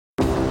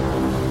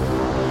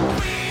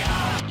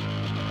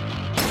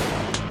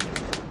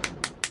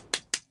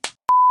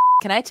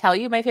Can I tell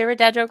you my favorite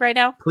dad joke right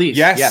now? Please.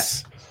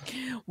 Yes.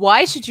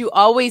 Why should you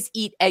always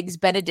eat Eggs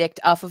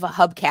Benedict off of a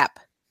hubcap?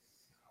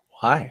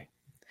 Why?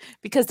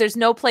 Because there's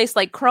no place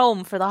like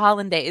Chrome for the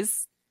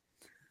hollandaise.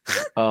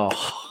 Oh.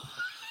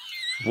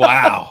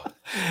 Wow.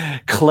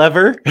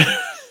 Clever.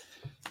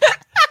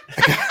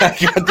 I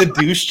got the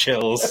douche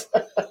chills.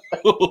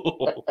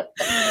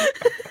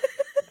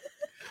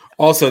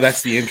 Also,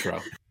 that's the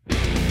intro.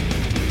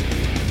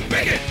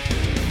 Bacon!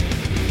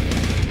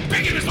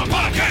 Bacon is my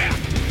podcast!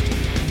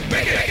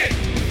 Bacon!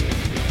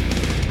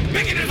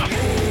 Bacon is my...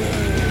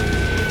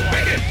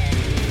 Bacon!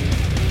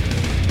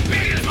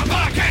 Bacon is my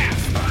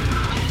podcast!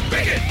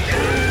 Bacon!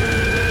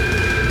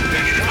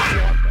 Bacon is my...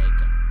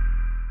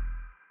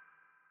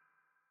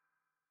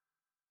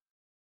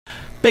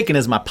 Bacon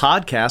is my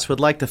podcast. Would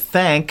like to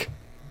thank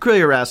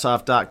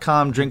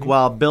GrillYourAssOff.com,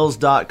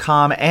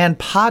 DrinkWildBills.com, and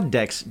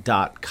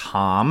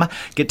Poddex.com.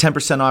 Get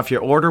 10% off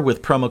your order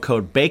with promo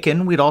code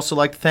BACON. We'd also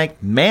like to thank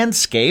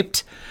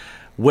Manscaped,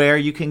 where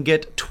you can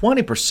get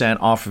 20%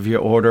 off of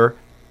your order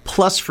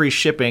plus free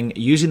shipping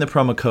using the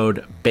promo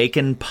code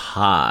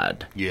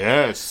BACONPOD.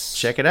 Yes.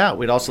 Check it out.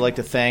 We'd also like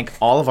to thank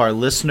all of our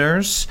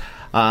listeners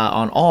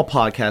on all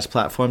podcast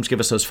platforms. Give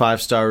us those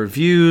 5-star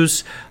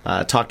reviews.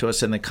 Talk to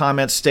us in the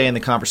comments. Stay in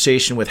the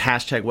conversation with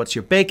hashtag What's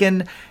Your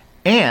Bacon.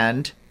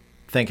 And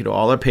thank you to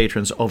all our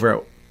patrons over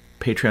at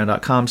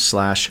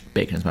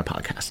patreon.com/bacon is my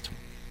podcast.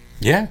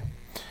 Yeah.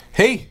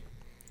 Hey.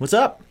 What's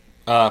up?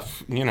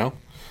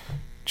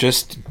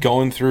 Just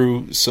going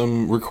through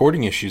some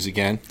recording issues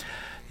again.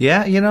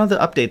 Yeah, the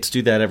updates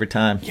do that every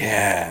time.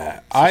 Yeah.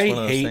 It's I one of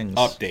those hate things.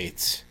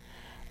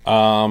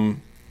 updates.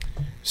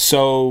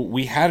 So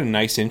we had a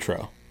nice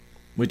intro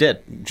We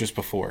did. just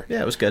before.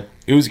 Yeah, it was good.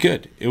 It was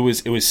good. It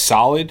was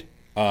solid.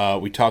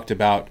 We talked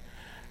about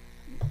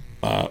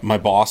my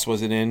boss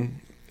wasn't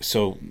in,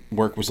 so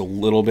work was a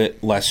little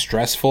bit less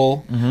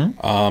stressful.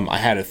 Mm-hmm. I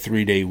had a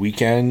 3-day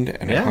weekend,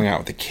 and I hung out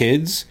with the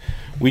kids.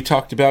 We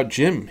talked about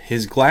Jim,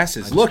 his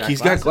glasses. Look,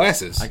 he's got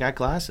glasses. I got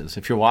glasses.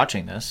 If you're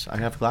watching this, I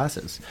have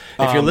glasses.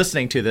 If you're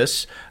listening to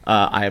this,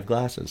 I have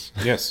glasses.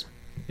 Yes.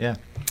 Yeah.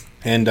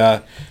 And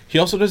he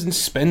also doesn't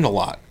spend a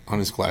lot on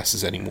his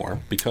glasses anymore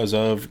because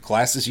of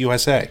Glasses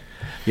USA.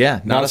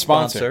 Yeah, Not a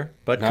sponsor,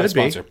 but not could a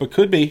sponsor, but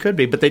could be. Could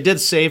be, but they did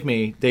save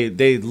me.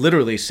 They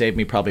literally saved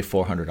me probably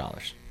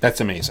 $400, That's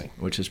amazing.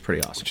 which is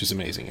pretty awesome. Which is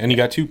amazing. And you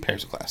got 2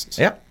 pairs of glasses.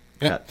 Yep.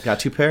 Yeah. Got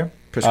 2 pair,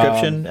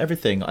 prescription,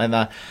 everything,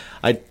 and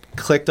I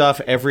clicked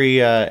off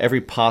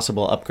every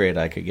possible upgrade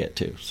I could get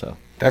to. So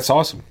That's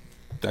awesome.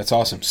 That's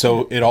awesome.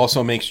 So it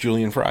also makes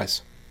julienne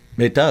fries.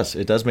 it does.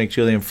 It does make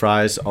julienne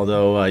fries.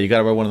 Although you got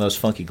to wear one of those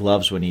funky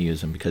gloves when you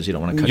use them because you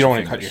don't want to cut. You don't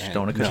want want to cut to your hand.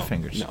 Don't want to cut your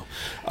fingers.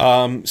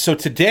 No. So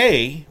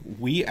today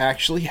we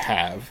actually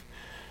have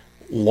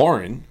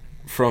Lauren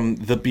from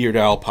the Beard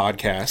Owl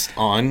podcast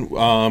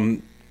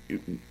on.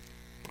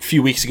 A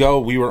few weeks ago,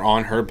 we were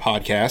on her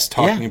podcast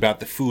talking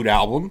about the Food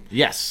album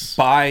Yes.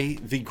 by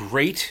the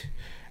great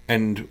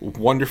and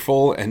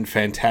wonderful and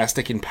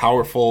fantastic and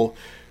powerful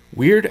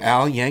Weird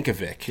Al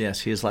Yankovic.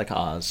 Yes, he is like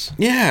Oz.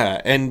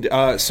 Yeah, and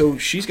so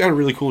she's got a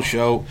really cool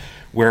show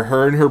where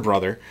her and her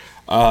brother,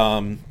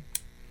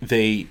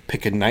 they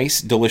pick a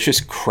nice, delicious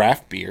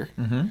craft beer,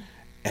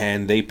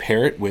 and they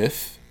pair it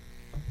with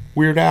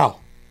Weird Al.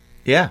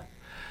 Yeah.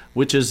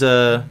 Which is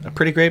a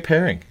pretty great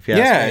pairing. If you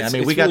ask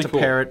me. it's we got really to cool.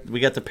 pair it. We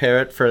got to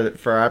pair it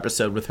for our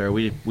episode with her.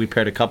 We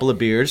paired a couple of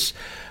beers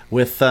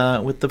with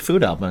the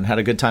Food album and had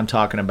a good time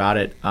talking about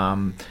it.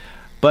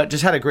 But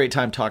just had a great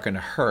time talking to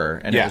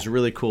her, and it was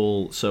really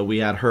cool. So we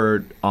had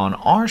her on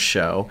our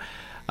show,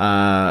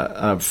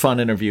 a fun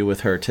interview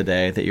with her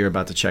today that you're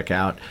about to check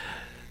out.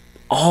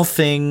 All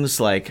things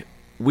like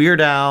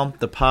Weird Al,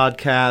 the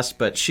podcast,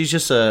 but she's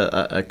just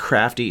a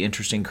crafty,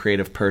 interesting,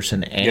 creative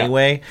person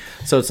anyway.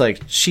 Yeah. So it's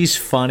like she's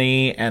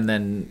funny, and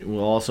then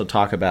we'll also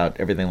talk about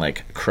everything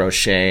like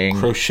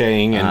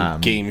crocheting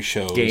And game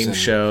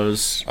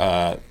shows.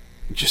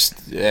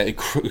 Just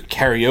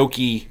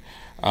karaoke.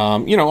 A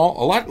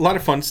lot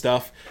of fun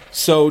stuff.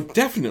 So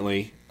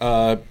definitely,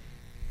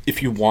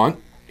 if you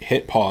want,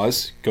 hit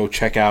pause, go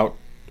check out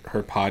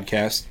her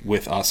podcast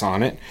with us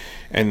on it,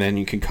 and then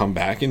you can come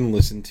back and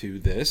listen to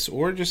this,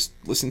 or just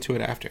listen to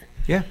it after.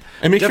 Yeah,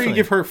 and make sure you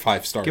give her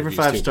 5-star. Give her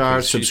 5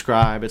 stars.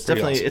 Subscribe. It's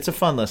definitely awesome. It's a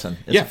fun listen.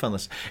 It's a fun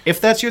listen.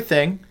 If that's your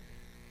thing,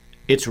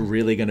 it's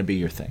really going to be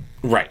your thing.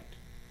 Right.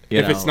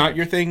 If it's not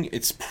your thing,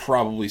 it's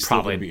probably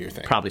still going to be your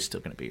thing. Probably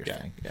still going to be your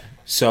thing. Yeah.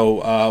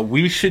 So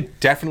we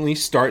should definitely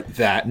start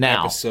that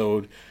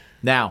episode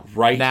now.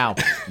 Right now.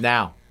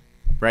 Now.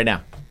 Right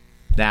now.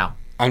 Now.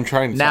 I'm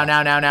trying to now.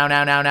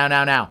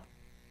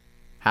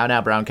 How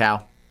now, brown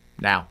cow?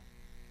 Now.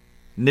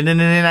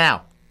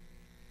 Now.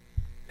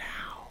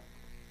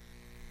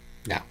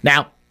 Now.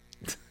 Now.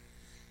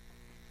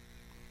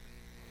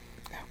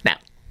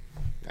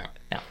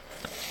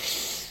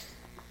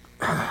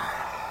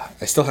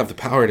 I still have the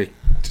power to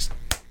just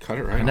cut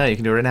it right I know, you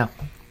can do it right now.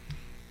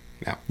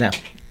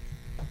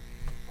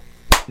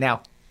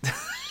 Now.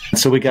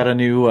 So we got a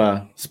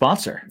new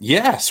sponsor.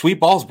 Yeah, sweet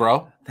balls,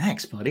 bro.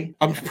 Thanks, buddy.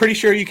 I'm pretty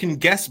sure you can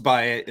guess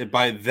by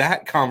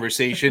that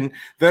conversation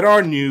that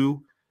our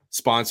new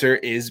sponsor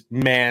is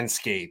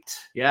Manscaped.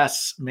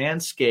 Yes,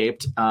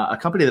 Manscaped, a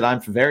company that I'm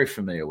very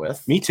familiar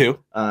with. Me too.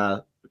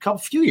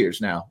 Few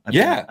years now.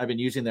 I've been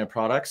using their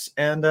products,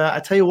 and I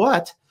tell you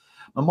what,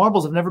 my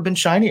marbles have never been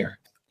shinier.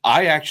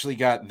 I actually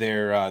got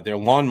their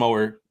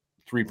lawnmower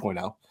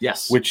 3.0.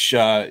 Yes, which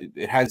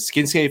it has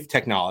skin safe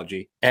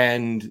technology,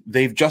 and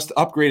they've just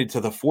upgraded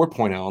to the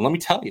 4.0. And let me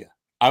tell you,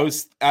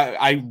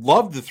 I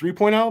loved the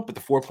 3.0, but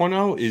the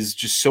 4.0 is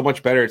just so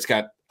much better. It's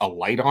got a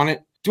light on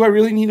it. Do I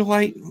really need a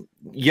light?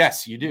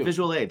 Yes, you do.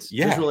 Visual aids.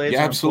 Yeah, Visual aids you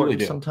are absolutely important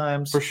do.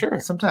 sometimes, for sure.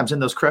 Sometimes in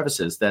those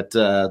crevices,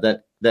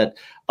 that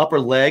upper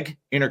leg,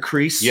 inner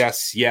crease.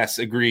 Yes,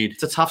 agreed.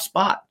 It's a tough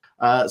spot.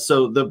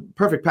 So the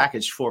Perfect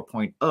Package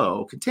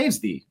 4.0 contains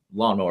the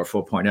Lawnmower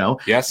 4.0.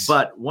 Yes.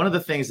 But one of the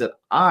things that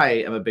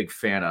I am a big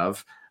fan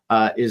of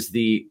is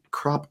the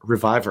Crop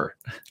Reviver.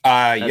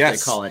 As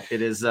Yes. they call it.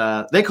 It is.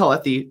 They call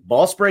it the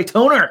Ball Spray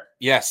Toner.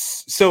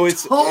 Yes. So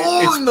it's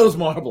those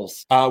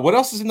marbles. what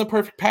else is in the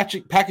Perfect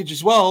package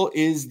as well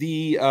is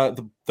the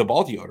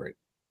ball deodorant.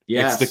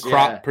 Yes, It's the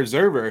Crop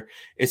Preserver.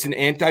 It's an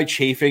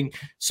anti-chafing.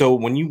 So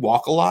when you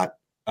walk a lot,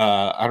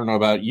 I don't know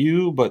about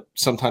you, but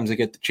sometimes I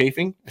get the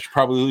chafing. I should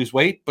probably lose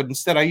weight, but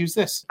instead I use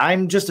this.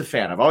 I'm just a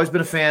fan. I've always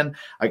been a fan.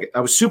 I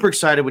was super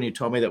excited when you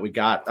told me that we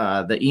got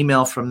the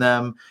email from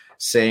them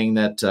saying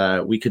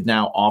that we could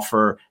now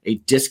offer a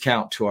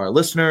discount to our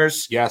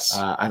listeners. Yes.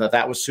 I thought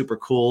that was super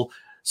cool.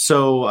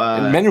 So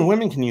And men and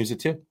women can use it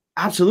too.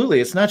 absolutely.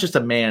 It's not just a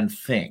man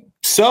thing.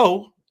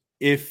 So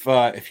if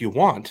you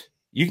want,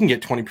 you can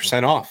get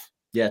 20% off.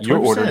 Yeah, Your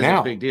 20% order is now.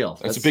 a big deal.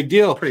 That's a big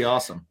deal. Pretty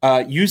awesome.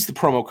 Use the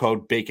promo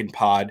code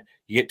BaconPod.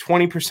 You get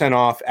 20%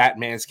 off at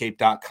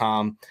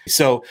manscaped.com.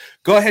 So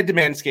go ahead to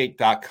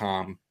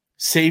manscaped.com.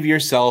 Save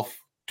yourself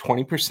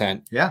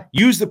 20%. Yeah.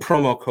 Use the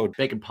promo code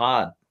Bacon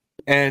Pod.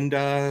 and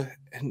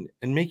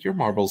make your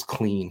marbles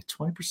clean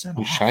 20% and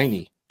off.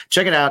 shiny.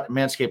 Check it out,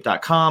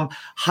 manscaped.com.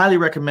 Highly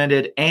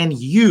recommended and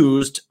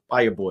used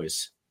by your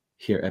boys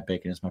here at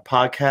Bacon Is My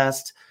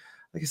Podcast.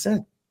 Like I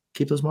said,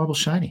 keep those marbles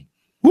shiny.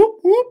 Whoop,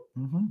 whoop.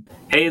 Mm-hmm.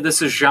 Hey,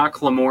 this is Jacques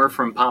Lamour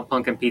from Pop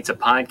Punk and Pizza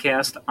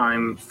Podcast.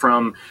 I'm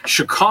from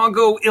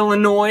Chicago,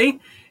 Illinois,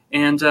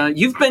 and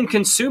you've been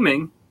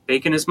consuming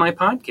Bacon Is My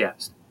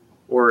Podcast.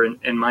 Or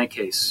in my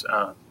case,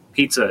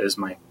 pizza is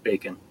my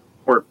bacon.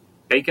 Or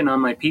bacon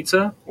on my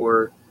pizza,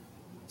 or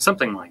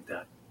something like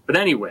that. But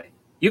anyway,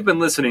 you've been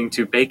listening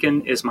to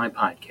Bacon Is My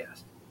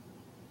Podcast.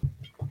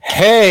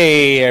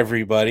 Hey,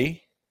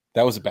 everybody.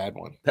 That was a bad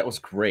one. That was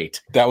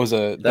great. That's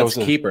That's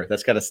a keeper.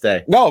 That's got to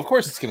stay. No, of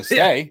course it's going to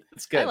stay.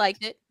 It's good. I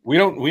liked it. We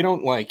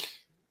don't like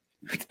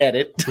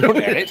Edit. we don't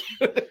edit.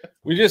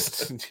 we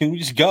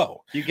just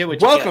go. You get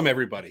what you Welcome get.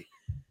 everybody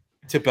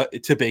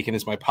to Bacon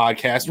Is My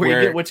Podcast, Where you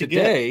where get what you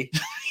today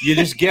you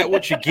just get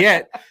what you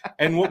get,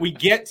 and what we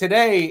get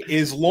today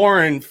is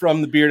Lauren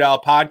from the Beard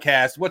Owl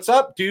Podcast. What's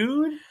up,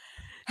 dude?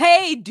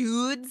 Hey,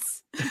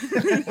 dudes.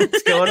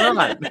 What's going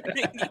on?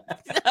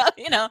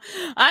 So,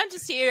 I'm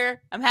just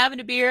here. I'm having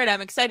a beer and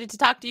I'm excited to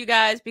talk to you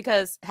guys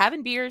because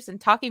having beers and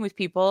talking with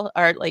people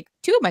are like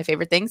two of my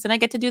favorite things, and I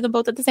get to do them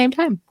both at the same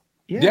time.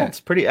 Yeah, it's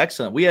pretty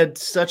excellent. We had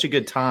such a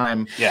good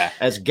time Yeah.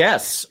 as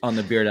guests on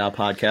the Beard Owl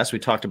Podcast. We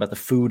talked about the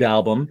food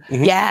album.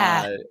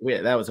 Yeah.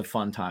 That was a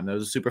fun time. That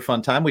was a super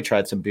fun time. We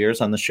tried some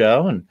beers on the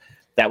show, and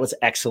that was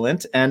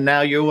excellent. And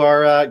now you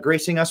are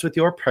gracing us with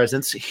your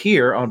presence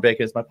here on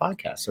Bacon Is My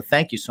Podcast. So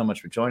thank you so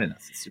much for joining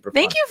us. It's super fun.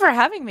 Thank you for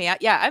having me.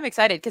 Yeah, I'm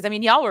excited because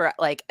y'all were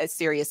like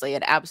seriously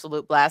an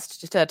absolute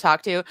blast to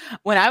talk to.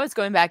 When I was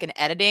going back and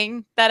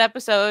editing that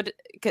episode,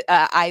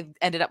 I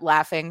ended up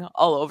laughing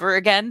all over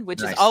again,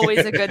 which Nice. is always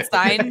a good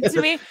sign to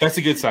me. That's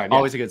a good sign. Yeah.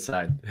 Always a good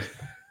sign.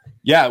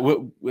 Yeah,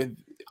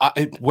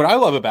 what I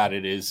love about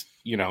it is,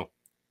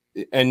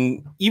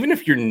 and even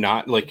if you're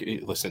not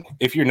listen,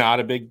 if you're not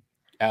a big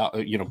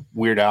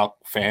Weird Al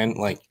fan,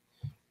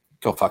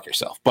 go fuck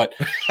yourself. But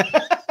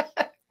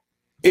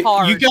you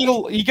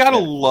gotta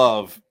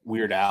love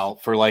Weird Al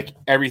for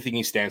everything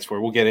he stands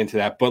for. We'll get into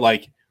that, but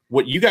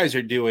what you guys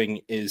are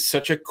doing is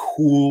such a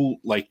cool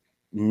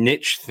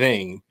niche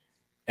thing,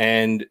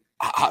 and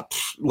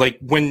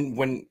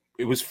when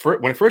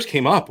it first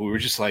came up, we were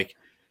just like,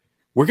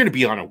 we're gonna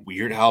be on a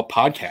Weird Al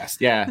podcast,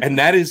 Yeah. and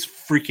that is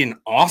freaking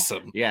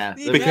awesome, Yeah.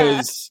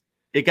 because.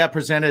 It got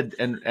presented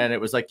and it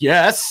was like,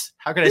 yes.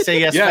 How can I say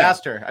yes Yeah.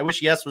 faster? I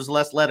wish yes was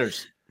less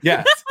letters.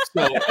 Yeah,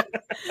 so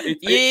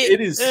it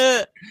is.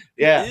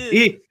 Yeah.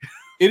 It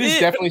is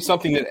definitely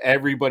something that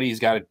everybody's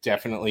got to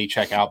definitely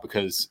check out,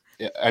 because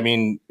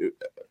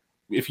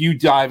if you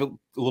dive a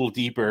little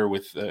deeper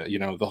with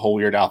the whole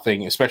Weird Al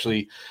thing,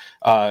 especially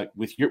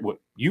with what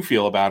you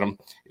feel about him,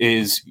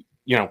 is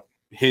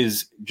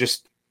his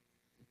just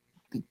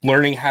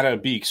learning how to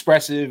be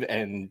expressive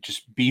and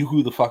just be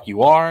who the fuck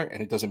you are,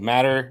 and it doesn't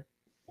matter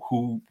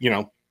who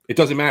it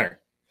doesn't matter,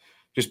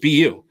 just be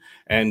you.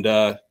 And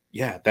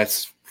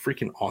that's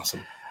freaking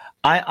awesome.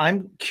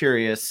 I'm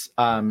curious,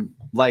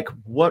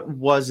 what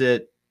was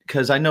it?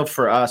 Because I know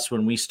for us,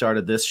 when we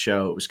started this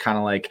show, it was kind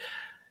of like,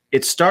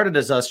 it started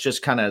as us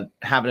just kind of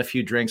having a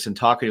few drinks and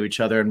talking to each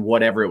other, and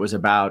whatever it was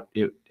about,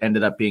 it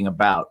ended up being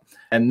about.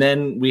 And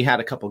then we had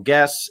a couple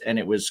guests, and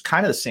it was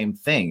kind of the same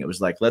thing. It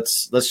was like,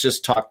 let's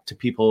just talk to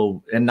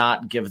people and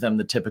not give them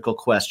the typical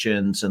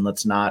questions, and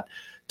let's not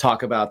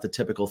talk about the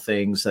typical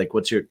things like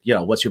what's your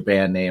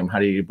band name?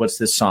 What's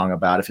this song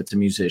about? If it's a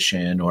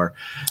musician, or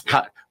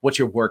what's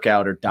your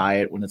workout or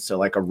diet when it's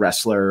like a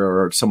wrestler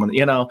or someone,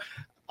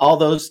 all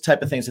those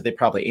type of things that they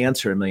probably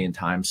answer a million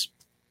times.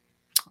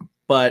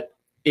 But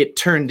it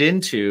turned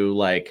into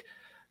like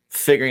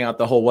figuring out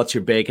the whole what's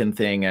your bacon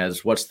thing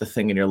as what's the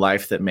thing in your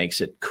life that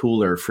makes it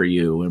cooler for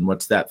you, and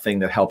what's that thing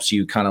that helps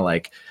you kind of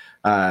like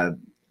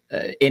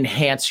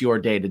enhance your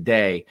day to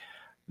day.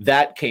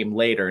 That came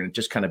later, and it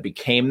just kind of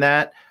became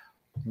that.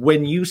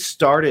 When you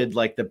started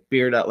like the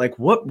Beard Out, like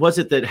what was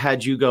it that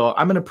had you go,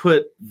 I'm going to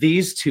put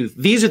these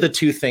are the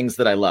two things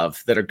that I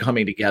love that are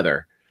coming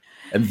together,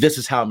 and this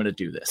is how I'm going to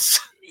do this.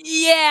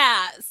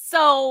 Yeah.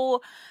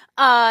 So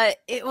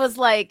it was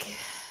like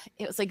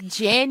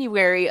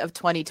January of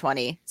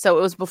 2020. So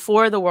it was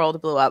before the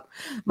world blew up.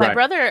 My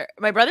brother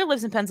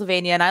lives in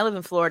Pennsylvania and I live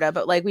in Florida,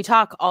 but like we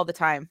talk all the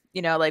time,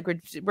 like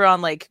we're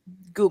on like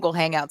Google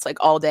Hangouts like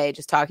all day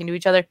just talking to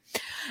each other.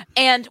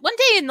 And one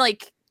day in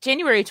like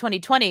January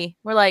 2020,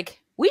 we're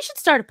like, we should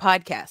start a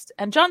podcast.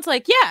 And John's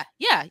like, yeah,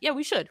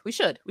 we should.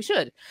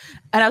 And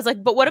I was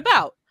like, but what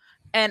about?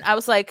 And I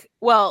was like,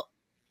 well,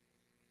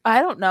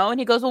 I don't know. And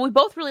he goes, well, we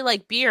both really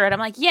like beer. And I'm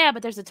like, yeah,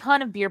 but there's a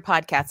ton of beer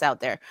podcasts out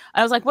there.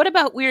 I was like, what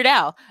about Weird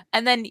Al?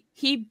 And then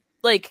he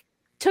like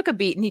took a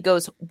beat and he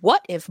goes,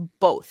 what if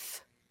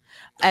both?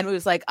 And we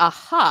was like,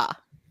 aha.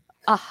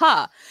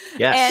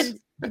 Yes. And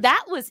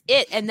that was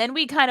it. And then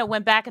we kind of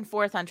went back and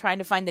forth on trying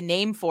to find the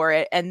name for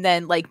it. And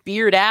then like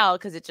Beard Al,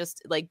 because it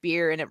just like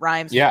beer and it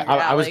rhymes. Yeah,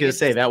 I was going to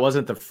say that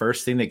wasn't the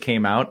first thing that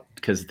came out,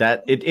 because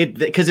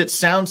it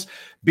sounds,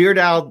 Beard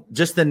Al,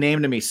 just the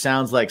name to me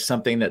sounds like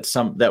something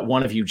that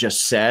one of you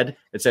just said.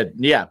 It said,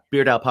 yeah,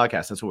 Beard Al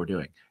podcast. That's what we're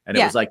doing. And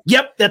it was like,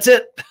 yep, that's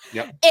it.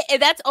 Yep.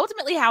 That's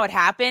ultimately how it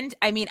happened.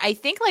 I mean, I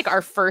think like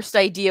our first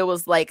idea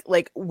was like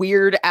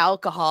Weird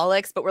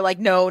Alcoholics, but we're like,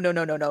 no.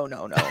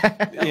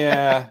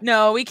 Yeah.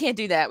 No, we can't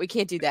do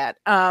that.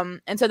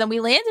 And so then we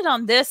landed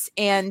on this,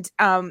 and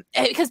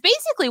because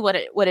basically what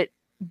it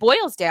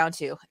boils down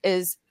to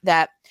is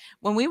that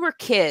when we were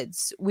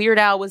kids, Weird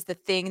Al was the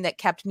thing that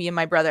kept me and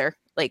my brother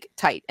like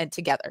tight and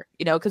together,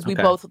 because we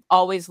both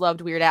always loved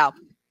Weird Al.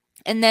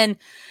 And then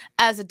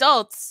as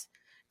adults,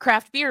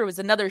 craft beer was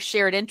another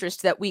shared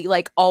interest that we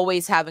like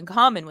always have in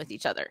common with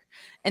each other.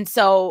 And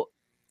so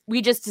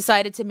we just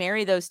decided to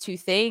marry those two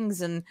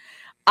things. And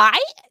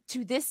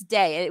to this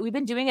day, we've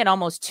been doing it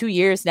almost 2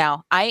 years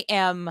now. I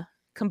am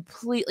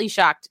completely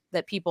shocked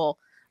that people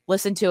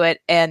listen to it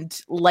and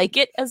like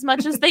it as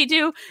much as they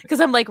do. Because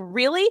I'm like,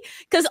 really?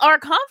 Because our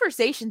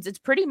conversations, it's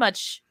pretty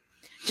much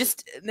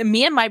just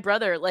me and my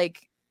brother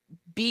like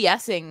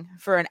BSing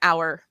for an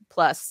hour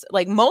plus,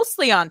 like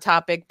mostly on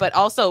topic, but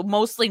also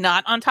mostly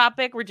not on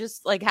topic. We're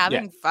just like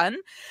having fun.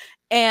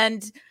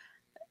 And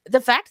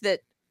the fact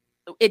that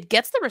it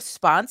gets the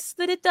response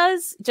that it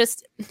does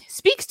just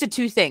speaks to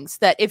two things: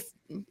 that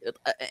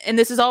and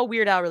this is all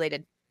Weird Al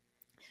related,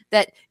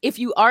 that if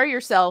you are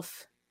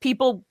yourself,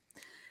 people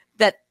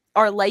that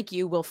are like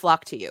you will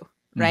flock to you,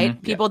 right?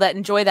 Mm-hmm, people that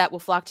enjoy that will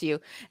flock to you.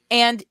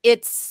 And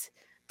it's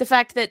the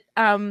fact that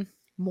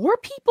more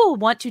people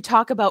want to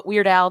talk about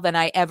Weird Al than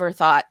I ever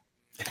thought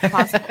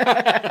possible.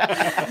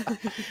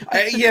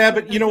 Yeah,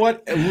 but you know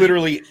what?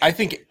 Literally, I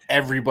think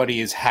everybody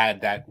has had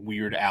that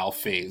Weird Al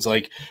phase.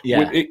 Like,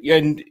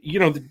 and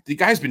the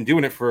guy's been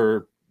doing it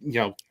for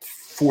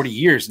 40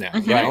 years now.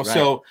 Mm-hmm. Right.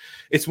 So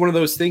it's one of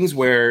those things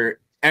where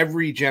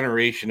every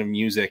generation of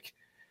music,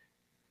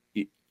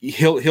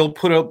 he'll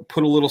put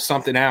a little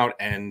something out,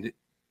 and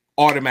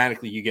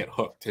automatically you get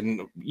hooked.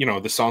 And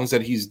the songs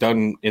that he's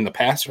done in the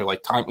past are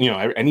like time.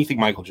 Anything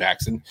Michael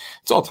Jackson,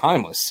 it's all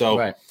timeless.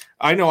 So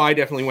I know I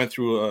definitely went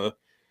through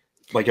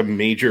a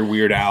major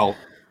Weird Al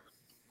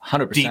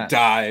 100% deep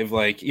dive.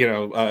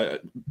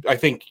 I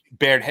think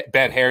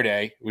Bad Hair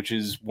Day, which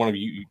is one of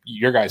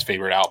your guys'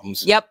 favorite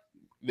albums. Yep.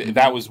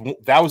 That was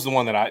the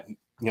one that I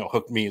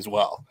hooked me as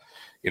well.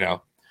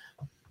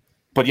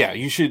 But yeah,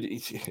 you should,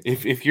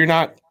 if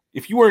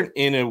you weren't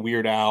in a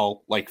Weird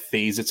Al like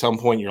phase at some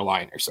point, you're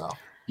lying to yourself.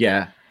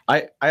 Yeah.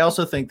 I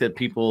also think that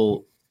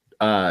people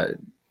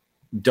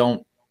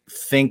don't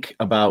think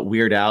about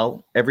Weird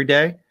Al every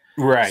day.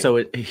 Right.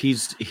 So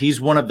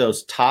he's one of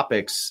those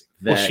topics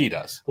that she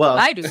does. Well,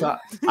 I do. So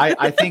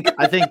I think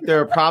there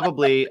are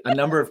probably a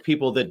number of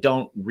people that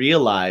don't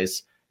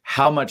realize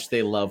how much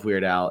they love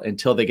Weird Al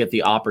until they get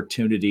the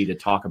opportunity to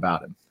talk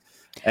about him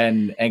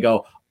and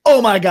go,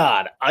 oh my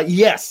God,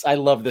 yes, I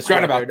love this.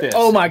 Forgot about this.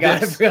 Oh my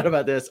God, I forgot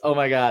about this. Oh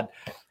my God.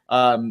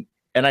 And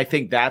I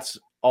think that's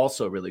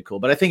also really cool.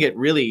 But I think it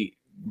really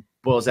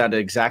boils down to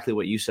exactly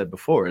what you said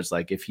before, is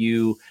like if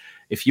you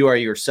are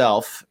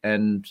yourself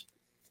and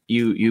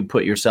you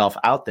put yourself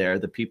out there,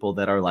 the people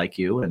that are like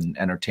you and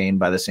entertained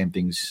by the same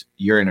things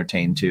you're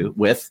entertained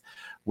with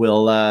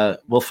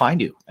will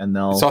find you, and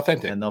It's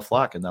authentic. and they'll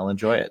flock, and they'll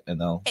enjoy it, and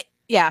they'll.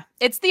 Yeah,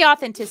 it's the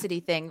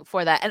authenticity thing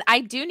for that. And I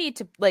do need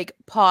to like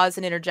pause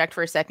and interject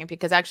for a second,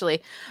 because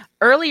actually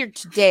earlier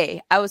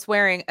today I was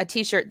wearing a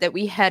t-shirt that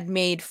we had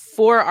made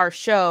for our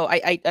show.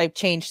 I've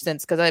changed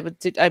since, because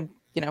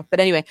but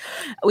anyway,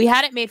 we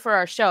had it made for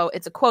our show.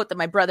 It's a quote that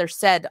my brother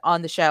said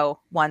on the show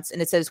once, and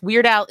it says,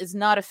 "Weird Al is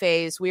not a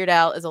phase. Weird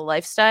Al is a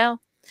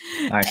lifestyle."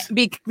 Nice.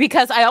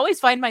 Because I always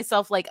find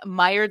myself like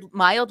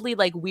mildly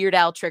like Weird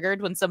Al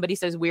triggered when somebody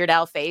says Weird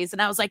Al phase,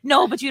 and I was like,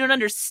 no, but you don't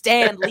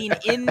understand. Lean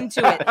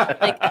into it,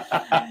 like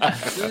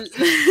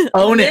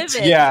Own live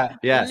it. Yeah.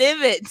 Yes.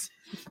 live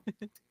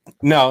it.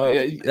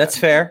 No, That's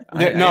fair.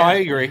 I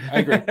agree. I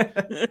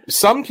agree.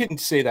 Some can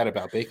say that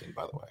about bacon,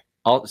 by the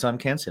way. Some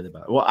can say that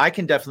about it. Well, I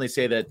can definitely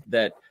say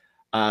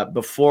that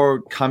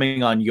before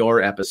coming on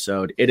your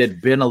episode, it had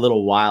been a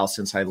little while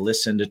since I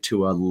listened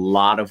to a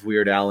lot of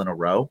Weird Al in a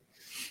row.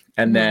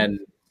 And then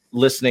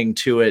listening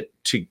to it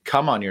to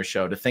come on your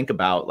show to think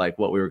about like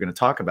what we were going to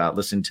talk about,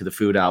 listening to the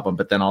Food album,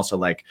 but then also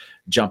like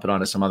jumping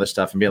onto some other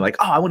stuff and being like,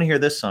 oh, I want to hear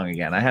this song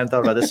again. I hadn't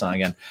thought about this song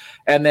again.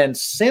 And then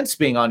since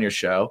being on your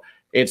show,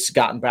 it's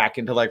gotten back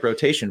into like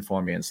rotation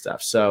for me and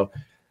stuff. So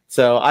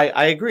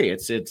I agree.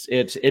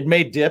 It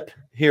may dip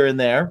here and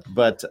there,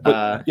 but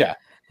yeah.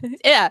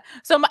 Yeah.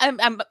 So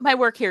my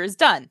work here is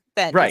done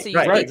then. Right, So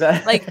right,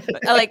 exactly.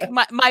 like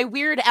my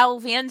Weird Al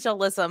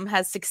evangelism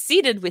has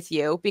succeeded with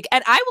you.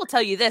 And I will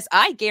tell you this,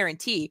 I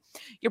guarantee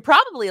you're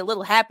probably a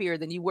little happier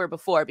than you were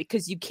before,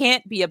 because you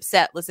can't be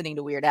upset listening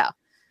to Weird Al.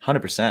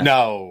 100%.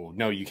 No,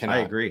 you cannot. I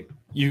agree.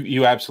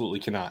 You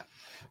absolutely cannot.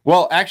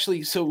 Well,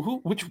 actually, so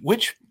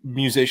which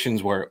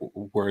musicians were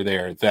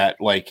there that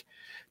like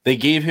they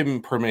gave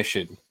him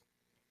permission?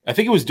 I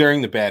think it was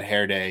during the Bad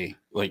Hair Day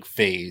like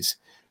phase.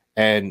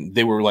 And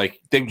they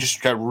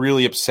just got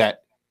really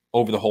upset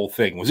over the whole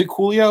thing. Was it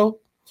Coolio?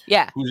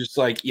 Yeah. Who was just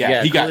like, he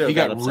Coolio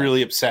got upset.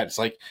 really upset. It's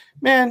like,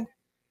 man,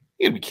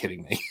 you'd be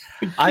kidding me.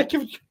 I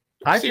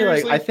feel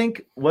like, I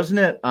think,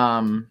 wasn't it?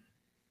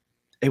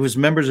 It was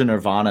members of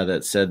Nirvana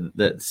that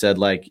said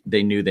like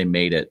they knew they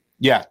made it.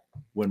 Yeah.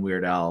 When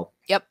Weird Al.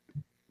 Yep.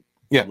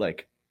 Yeah.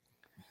 Like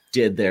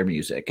did their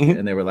music, Mhm.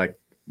 and they were like,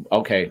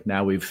 okay,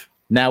 now we've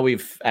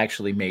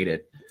actually made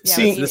it. Yeah,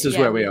 This is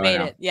where we are made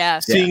now. it. Yeah.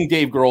 Seeing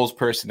Dave Grohl's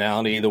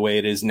personality the way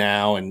it is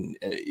now, and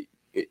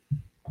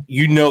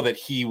you know that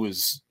he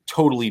was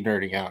totally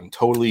nerding out and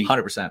totally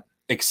 100%.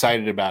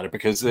 excited about it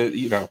because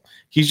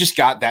he's just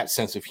got that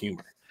sense of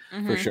humor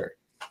for sure.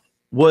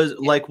 Was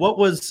like what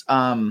was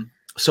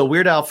so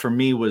Weird Al for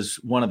me was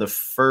one of the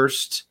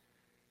first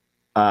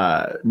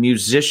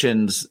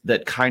musicians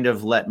that kind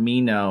of let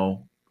me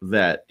know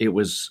that it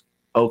was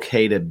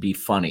okay to be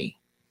funny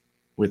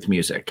with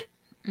music.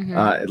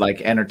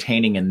 Like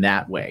entertaining in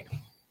that way,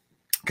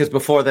 because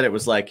before that it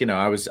was like,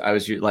 I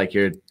was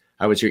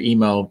your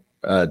emo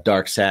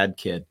dark sad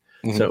kid.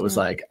 So it was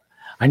like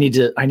I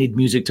need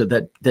music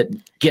that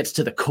gets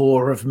to the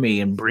core of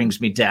me and brings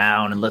me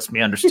down and lets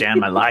me understand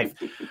my life.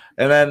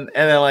 And then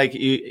like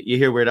you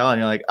hear Weird Al and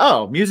you're like,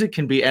 oh, music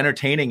can be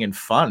entertaining and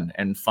fun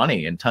and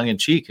funny and tongue in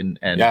cheek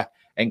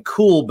and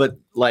cool, but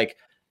like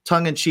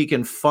tongue in cheek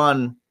and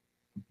fun,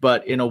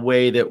 but in a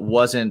way that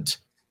wasn't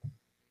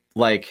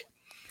like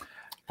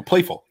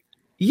Playful.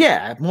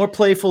 Yeah, more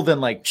playful than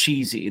like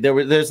cheesy.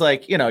 There's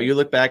like, you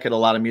look back at a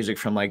lot of music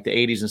from like the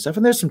 80s and stuff,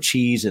 and there's some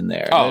cheese in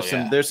there. Oh,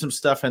 there's some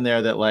stuff in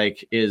there that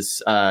like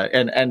is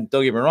and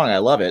don't get me wrong, I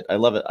love it.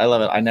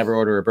 I never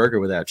order a burger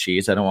without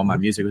cheese. I don't want my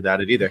music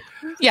without it either.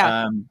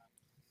 Yeah.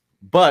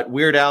 But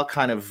Weird Al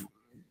kind of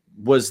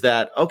was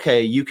that,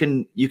 okay, you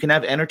can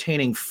have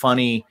entertaining,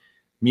 funny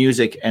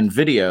music and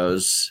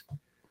videos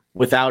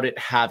without it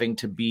having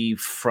to be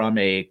from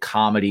a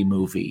comedy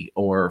movie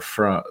or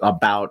from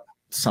about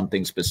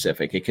something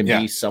specific. It can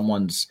be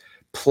someone's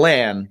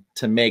plan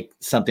to make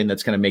something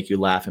that's going to make you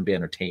laugh and be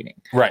entertaining.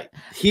 Right.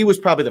 He was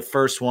probably the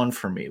first one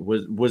for me.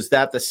 Was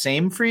that the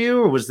same for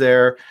you, or was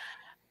there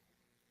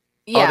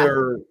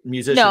other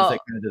musicians that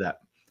kind of did that?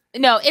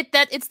 No,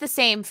 it's the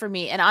same for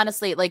me. And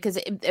honestly, like, because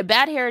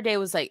Bad Hair Day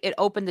was like, it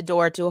opened the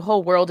door to a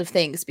whole world of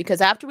things,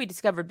 because after we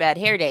discovered Bad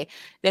Hair Day,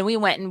 then we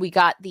went and we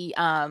got the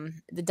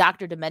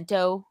Dr.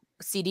 Demento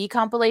CD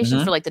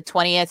compilation for like the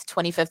 20th,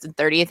 25th, and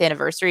 30th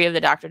anniversary of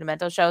the Dr.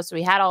 Demento show. So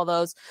we had all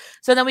those.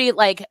 So then we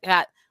like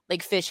got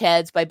like Fish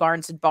Heads by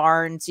Barnes and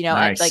Barnes,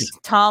 Nice. and like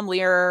Tom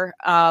Lehrer,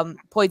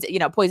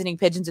 Poisoning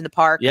Pigeons in the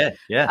Park.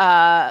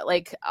 Yeah.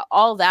 Like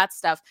all that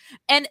stuff.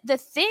 And the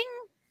thing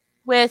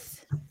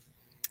with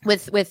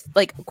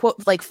like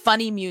quote like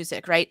funny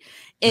music, right,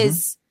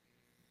 is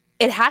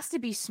it has to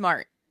be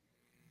smart.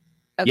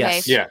 Okay.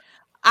 Yes. Yeah.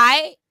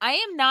 I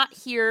am not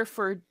here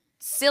for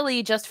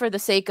silly just for the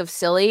sake of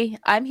silly.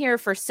 I'm here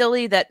for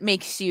silly that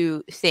makes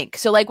you think.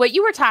 So like what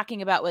you were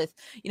talking about with,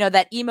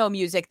 that emo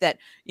music that,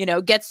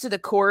 gets to the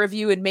core of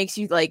you and makes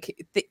you like,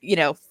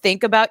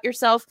 think about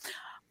yourself.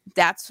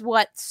 That's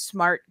what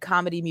smart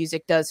comedy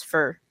music does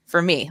for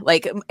me.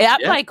 Like at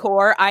my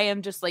core, I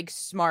am just like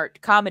smart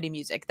comedy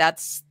music.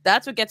 That's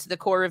what gets to the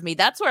core of me.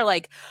 That's where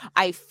like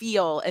I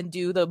feel and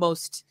do the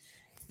most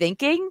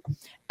thinking,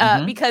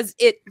 Mhm. because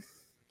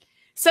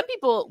some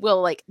people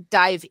will like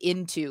dive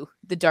into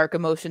the dark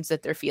emotions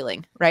that they're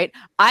feeling, right?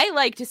 I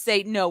like to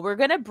say, no, we're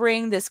going to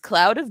bring this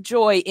cloud of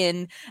joy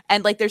in,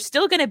 and like they're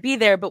still going to be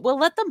there, but we'll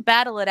let them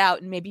battle it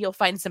out, and maybe you'll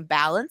find some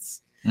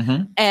balance.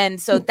 Mhm.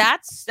 And so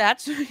that's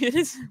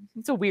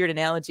it's a weird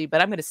analogy,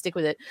 but I'm going to stick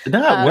with it. No,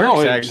 it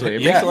works actually.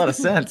 It makes a lot of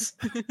sense.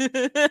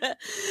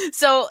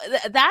 So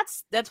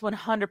that's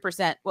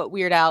 100% what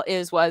Weird Al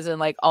was, and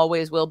like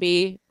always will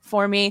be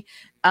for me.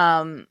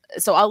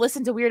 So I'll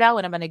listen to Weird Al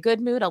when I'm in a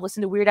good mood. I'll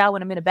listen to Weird Al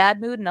when I'm in a bad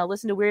mood, and I'll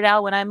listen to Weird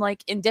Al when I'm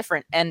like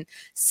indifferent. And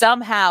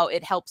somehow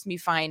it helps me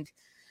find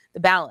the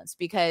balance,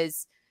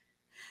 because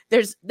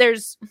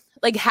there's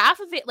like half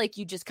of it, like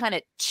you just kind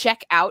of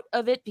check out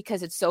of it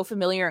because it's so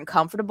familiar and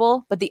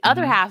comfortable. But the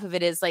other half of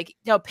it is like,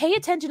 pay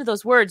attention to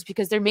those words,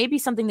 because there may be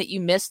something that you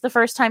missed the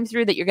first time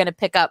through that you're going to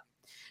pick up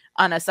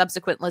on a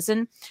subsequent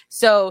listen.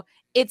 So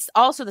it's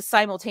also the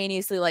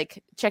simultaneously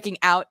like checking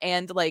out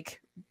and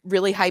like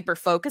really hyper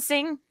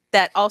focusing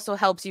that also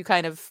helps you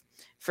kind of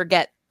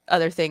forget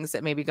other things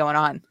that may be going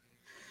on.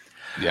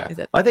 Yeah.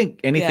 I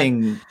think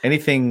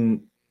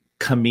anything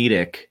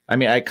comedic. I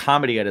mean,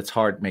 comedy at its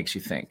heart makes you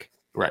think.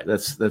 Right.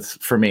 That's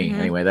for me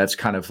anyway. That's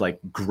kind of like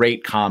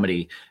great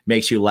comedy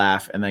makes you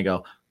laugh and then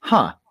go,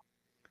 huh?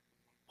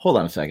 Hold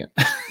on a second.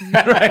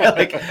 Right?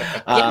 Like,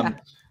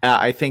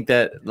 I think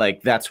that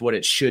like that's what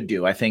it should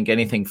do. I think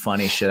anything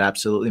funny should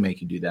absolutely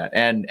make you do that.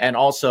 And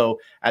also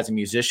as a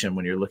musician,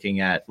 when you're looking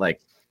at like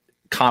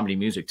comedy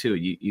music too,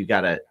 you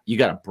gotta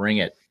bring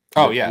it.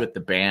 With the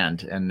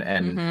band,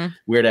 and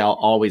Weird Al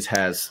always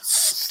has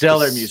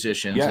stellar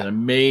musicians, an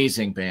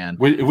amazing band,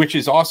 which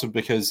is awesome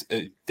because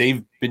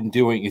they've been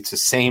doing it's the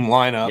same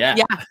lineup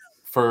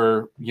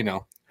for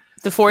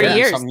the 40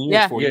 years.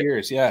 40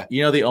 years. Yeah.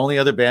 The only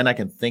other band I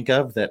can think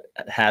of that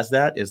has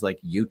that is like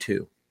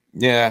U2.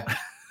 Yeah.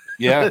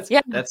 Yeah.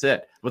 That's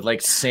it, with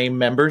like same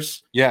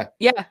members. Yeah.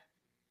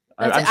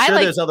 I'm sure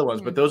there's other ones,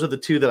 but those are the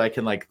two that I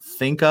can like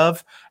think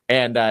of.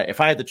 And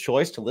if I had the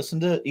choice to listen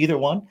to either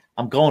one,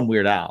 I'm going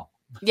Weird Al.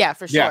 Yeah,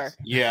 for sure.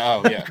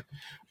 Yeah. Oh, yeah.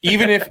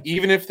 even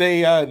if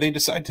they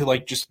decide to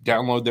like just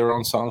download their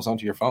own songs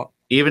onto your phone.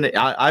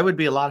 I would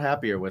be a lot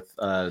happier with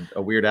a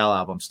Weird Al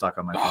album stuck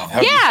on my phone.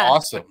 That'd be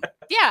awesome.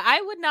 Yeah,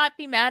 I would not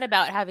be mad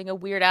about having a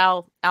Weird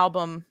Al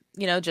album,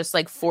 just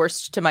like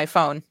forced to my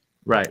phone.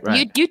 Right.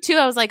 U2,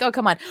 I was like, oh,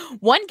 come on.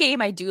 One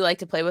game I do like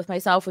to play with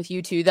myself with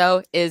U2,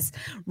 though, is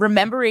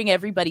remembering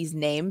everybody's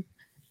name.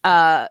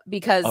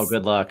 Because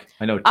good luck.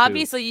 I know.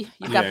 Obviously,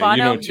 you've got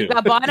Bono, you've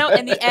got Bono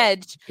and The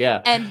Edge.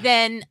 Yeah. And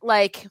then,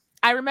 like,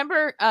 I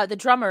remember the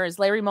drummer is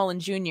Larry Mullen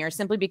Jr.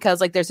 simply because,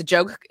 like, there's a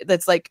joke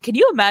that's like, can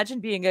you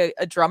imagine being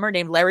a drummer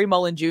named Larry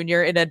Mullen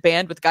Jr. in a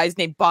band with guys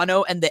named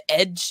Bono and The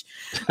Edge?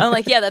 I'm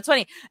like, yeah, that's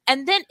funny.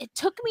 And then it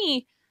took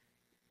me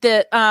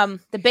the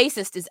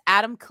bassist is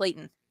Adam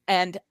Clayton.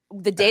 And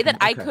the day that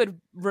I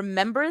could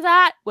remember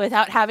that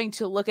without having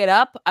to look it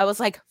up, I was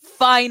like,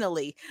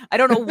 finally. I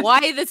don't know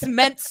why this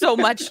meant so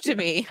much to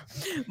me,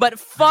 but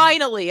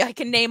finally I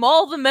can name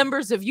all the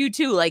members of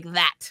U2 like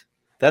that.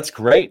 That's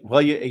great.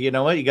 Well, you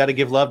know what? You got to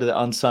give love to the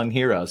unsung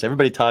heroes.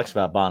 Everybody talks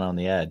about Bono on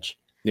The Edge.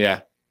 Yeah.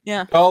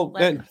 Yeah. Oh,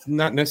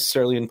 not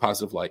necessarily in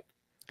positive light.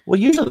 Well,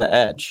 usually The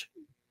Edge.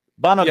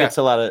 Bono gets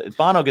a lot of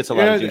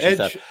douchey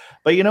stuff.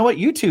 But you know what?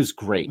 U2's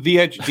great. The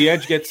Edge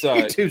gets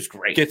U2's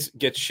great.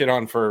 Gets shit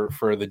on for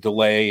the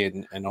delay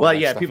and all well, that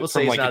yeah, stuff. people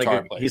say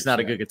he's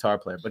not a good guitar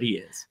player, but he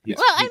is. He's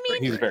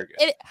very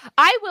good.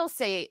 I will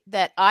say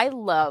that I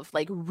love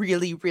like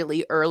really,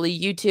 really early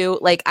U2.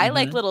 Like I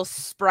like little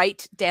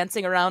Sprite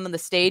dancing around on the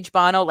stage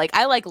Bono. Like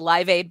I like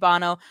Live Aid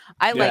Bono.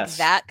 I like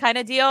that kind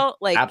of deal.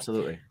 Like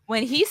absolutely.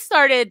 When he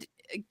started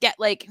get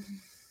like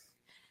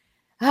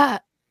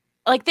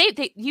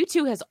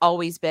U2 has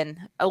always been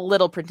a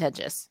little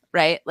pretentious,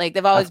 right? Like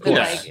they've always been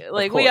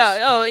like we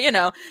are,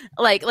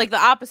 like the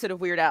opposite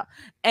of Weird Al.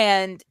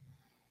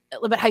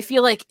 But I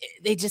feel like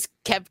they just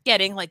kept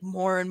getting like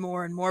more and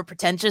more and more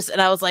pretentious.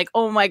 And I was like,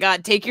 oh my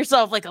God, take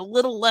yourself like a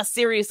little less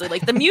seriously.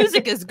 Like the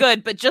music is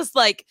good, but just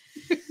like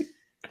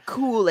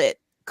cool it.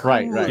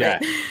 Right. Yeah.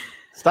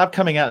 Stop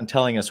coming out and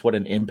telling us what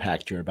an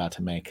impact you're about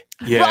to make.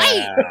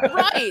 Yeah.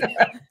 Right.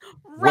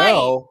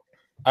 Well,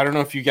 I don't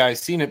know if you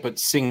guys seen it, but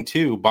Sing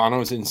 2,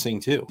 Bono's in Sing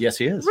 2. Yes,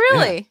 he is.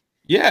 Really?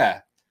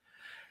 Yeah.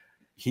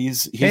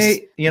 He's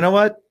Hey, you know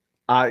what?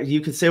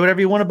 You can say whatever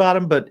you want about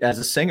him, but as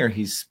a singer,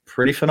 he's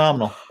pretty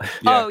phenomenal.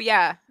 Oh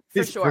yeah,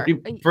 for sure.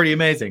 Pretty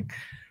amazing.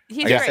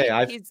 He's great.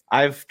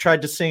 I've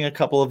tried to sing a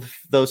couple of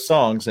those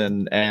songs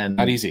and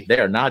not easy. They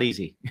are not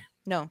easy.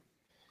 No.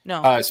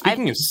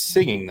 Speaking of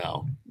singing,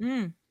 though,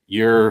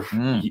 you're a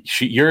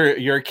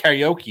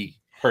karaoke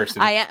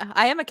person. I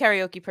am a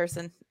karaoke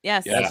person.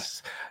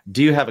 Yes.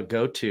 Do you have a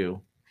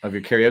go-to of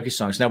your karaoke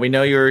songs? Now we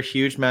know you're a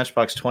huge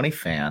Matchbox 20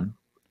 fan.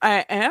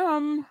 I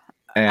am.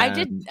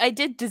 And I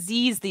did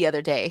Disease the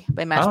other day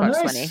by Matchbox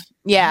 20.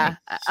 Yeah.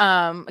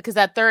 Because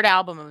that third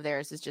album of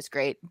theirs is just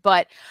great.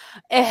 But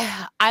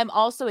I'm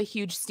also a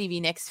huge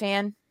Stevie Nicks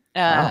fan.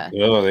 Oh,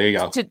 there you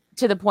go.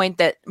 To the point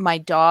that my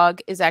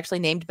dog is actually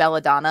named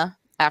Belladonna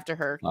after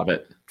her. Love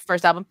it.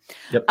 first album.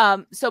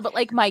 Yep. So, but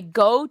like my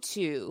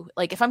go-to,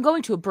 like if I'm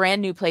going to a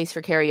brand new place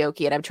for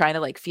karaoke and I'm trying to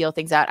like feel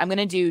things out, I'm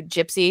gonna do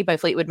Gypsy by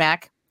Fleetwood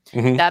Mac.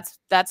 Mhm.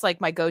 That's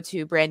like my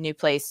go-to brand new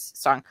place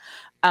song.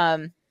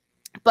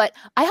 But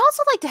I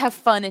also like to have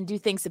fun and do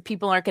things that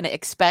people aren't going to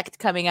expect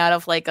coming out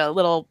of like a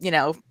little,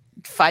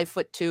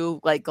 5'2"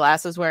 like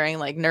glasses wearing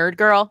like nerd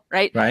girl,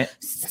 right? Right.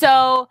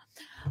 So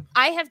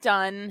I have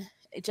done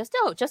just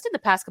in the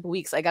past couple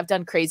weeks, like I've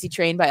done Crazy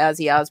Train by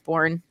Ozzy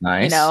Osbourne.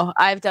 Nice.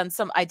 I've done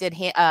I did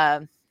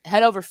Head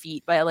Over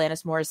Feet by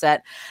Alanis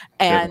Morissette,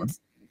 and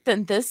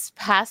then this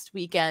past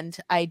weekend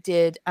I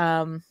did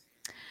Aqualung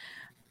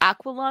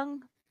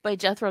by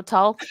Jethro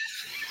Tull.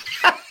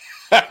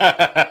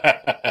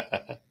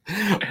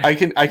 I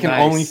can Nice.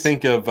 only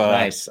think of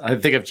Nice. I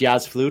think of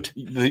jazz flute.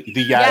 the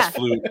jazz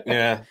flute.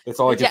 Yeah, that's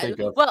all I can think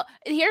of. Well,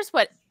 here's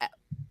what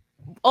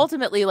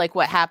ultimately like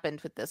what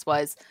happened with this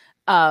was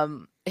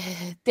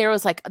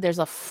there's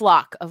a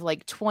flock of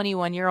like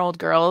 21-year-old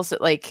girls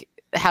that like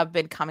have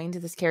been coming to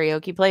this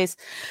karaoke place,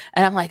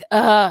 and I'm like,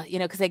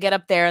 because they get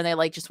up there and they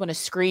like just want to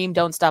scream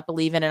 "Don't Stop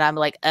Believing," and I'm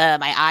like,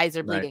 my eyes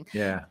are bleeding.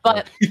 Right. Yeah.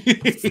 But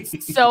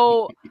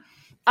so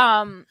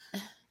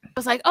I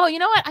was like, oh, you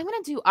know what? I'm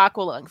going to do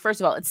Aqualung. First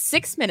of all, it's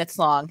 6 minutes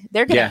long.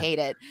 They're going to hate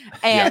it.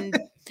 And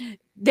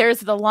there's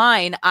the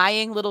line,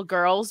 eyeing little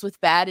girls with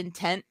bad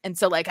intent. And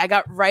so like I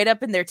got right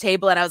up in their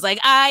table and I was like,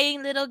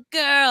 eyeing little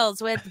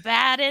girls with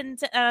bad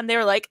intent. And they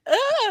were like,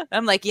 ugh.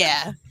 I'm like,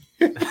 yeah.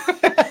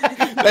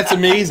 That's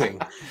amazing.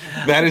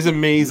 That is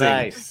amazing.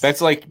 Nice. That's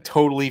like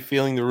totally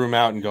feeling the room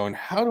out and going,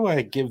 how do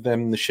I give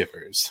them the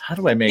shivers? How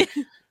do I make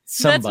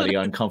somebody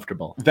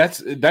uncomfortable?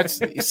 That's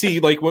see,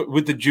 like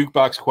with the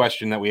jukebox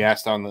question that we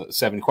asked on the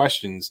 7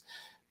 questions,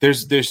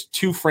 there's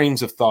 2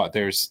 frames of thought.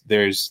 There's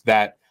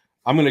that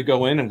I'm going to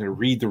go in, I'm going to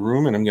read the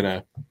room, and I'm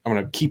going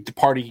to keep the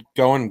party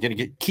going,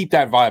 and keep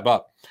that vibe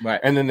up.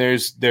 Right. And then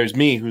there's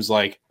me who's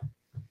like,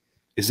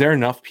 is there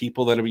enough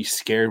people that'll be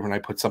scared when I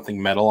put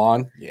something metal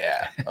on?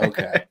 Yeah.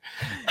 Okay.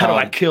 How do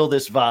I kill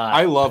this vibe?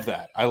 I love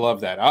that.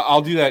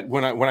 I'll do that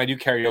when I do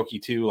karaoke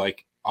too.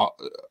 Like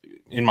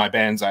in my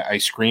bands, I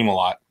scream a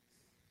lot.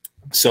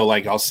 So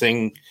like I'll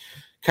sing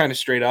kind of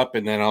straight up,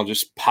 and then I'll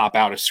just pop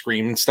out a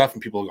scream and stuff,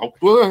 and people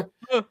go,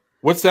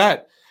 "What's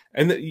that?"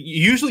 And it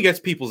usually gets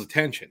people's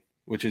attention,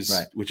 which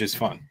is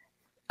fun.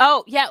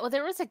 Oh yeah, well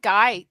there was a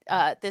guy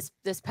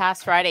this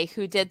past Friday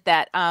who did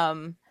that.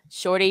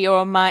 Shorty,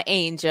 you're my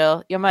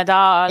angel, you're my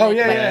darling. Oh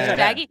yeah.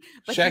 Shaggy,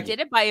 but Shaggy. he did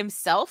it by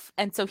himself,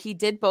 and so he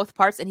did both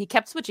parts, and he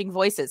kept switching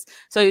voices.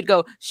 So he'd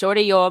go,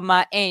 "Shorty, you're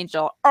my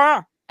angel,"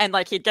 and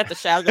like he'd get the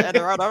Shaggy, and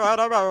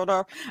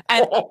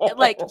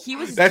like he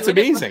was. That's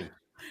amazing.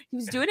 He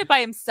was doing it by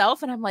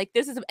himself, and I'm like,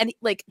 this is, and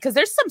like, because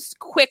there's some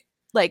quick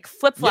like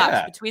flip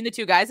flops between the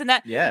two guys in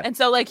that, and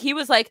so like he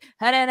was like,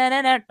 and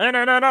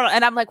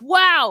I'm like,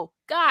 wow,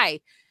 guy,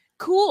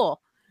 cool.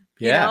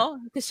 You know,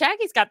 because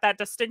Shaggy's got that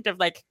distinctive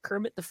like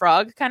Kermit the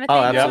Frog kind of thing.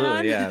 Oh,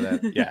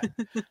 absolutely, yeah.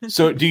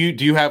 So do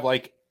you have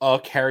like a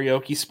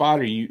karaoke spot?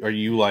 Or are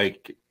you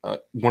like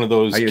one of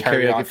those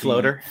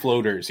karaoke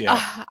floaters?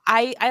 Yeah.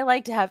 I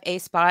like to have a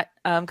spot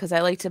because I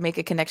like to make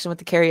a connection with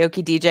the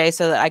karaoke DJ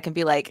so that I can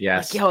be like,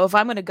 yo, if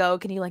I'm gonna go,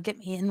 can you like get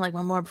me in like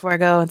one more before I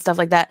go and stuff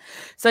like that.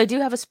 So I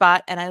do have a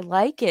spot, and I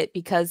like it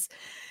because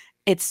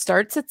it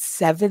starts at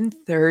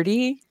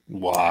 7:30.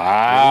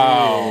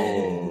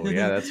 Wow.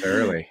 Yeah, that's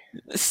early.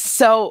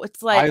 So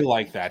it's like I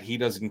like that. He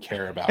doesn't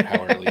care about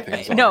how early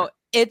things are. No,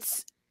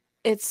 it's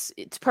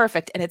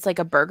perfect, and it's like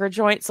a burger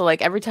joint. So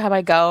like every time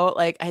I go,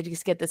 like I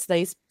just get this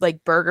nice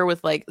like burger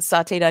with like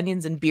sauteed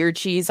onions and beer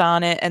cheese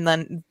on it, and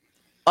then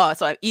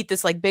so I eat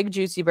this like big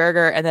juicy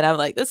burger, and then I'm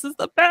like, this is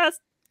the best.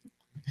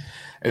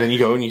 And then you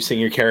go and you sing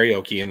your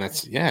karaoke, and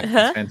that's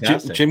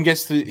fantastic. Jim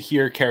gets to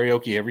hear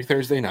karaoke every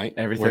Thursday night.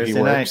 Every Thursday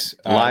night,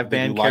 live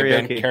band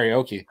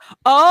karaoke.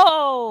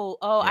 Oh,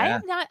 yeah.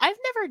 I've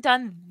never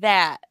done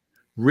that.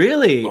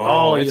 Really?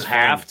 Oh, you it's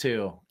have fun.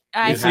 to.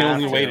 It's the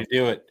only way to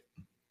do it.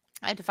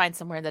 I had to find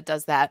somewhere that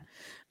does that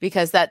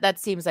because that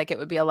seems like it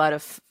would be a lot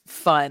of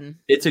fun.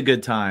 It's a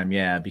good time,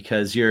 yeah,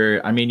 because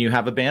you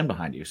have a band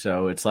behind you,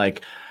 so it's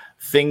like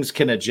things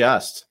can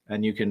adjust,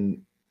 and you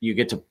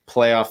get to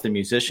play off the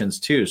musicians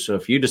too. So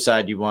if you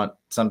decide you want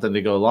something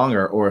to go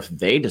longer, or if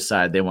they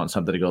decide they want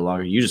something to go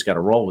longer, you just got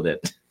to roll with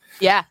it.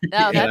 Yeah.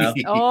 No, that's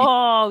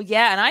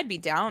and I'd be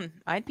down.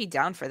 I'd be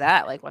down for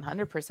that, like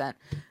 100%.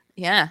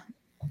 Yeah.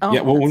 Oh,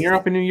 yeah. Well, when you're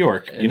up in New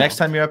York, next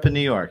time you're up in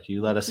New York,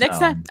 you let us know. Next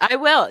time, I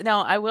will.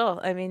 No, I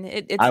will. I mean,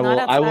 it's not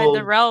outside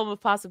the realm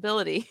of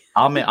possibility.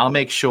 I'll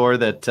make sure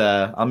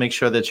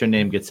that your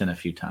name gets in a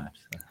few times.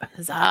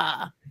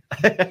 Huzzah.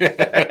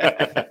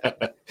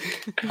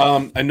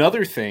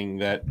 Another thing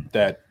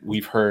that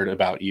we've heard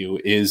about you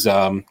is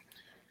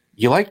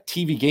you like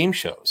TV game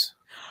shows.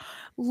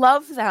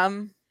 Love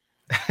them.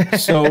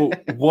 So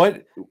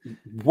what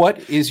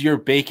is your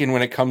bacon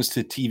when it comes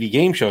to TV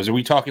game shows? Are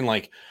we talking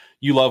like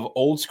you love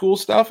old school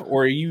stuff,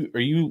 or are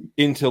you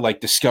into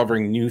like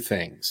discovering new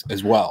things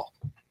as well?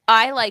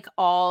 I like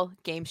all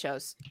game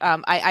shows.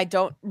 I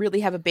don't really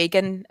have a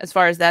bacon as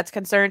far as that's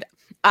concerned.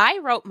 I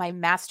wrote my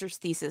master's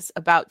thesis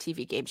about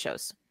TV game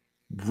shows.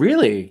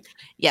 Really?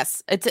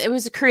 Yes, it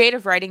was a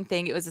creative writing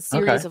thing. It was a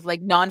series Okay. of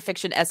like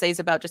nonfiction essays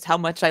about just how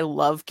much I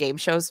love game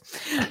shows.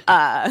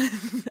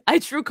 I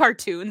drew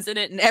cartoons in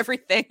it and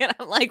everything, and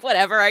I'm like,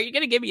 whatever. Are you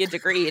gonna give me a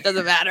degree? It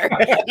doesn't matter.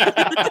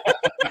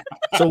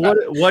 So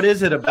what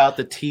is it about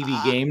the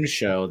TV game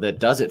show that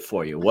does it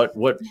for you? What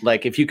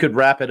like if you could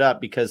wrap it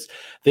up, because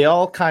they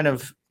all kind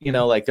of,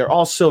 like they're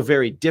all so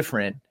very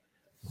different,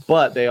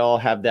 but they all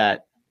have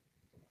that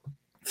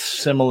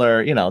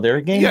similar, they're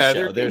a game Yeah,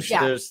 show. they're-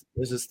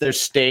 There's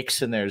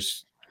stakes and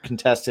there's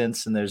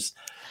contestants and there's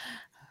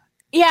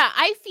Yeah,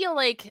 I feel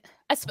like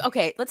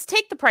okay. Let's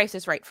take The Price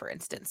is Right for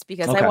instance,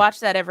 because I Okay. watch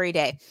that every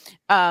day.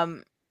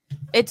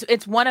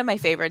 It's one of my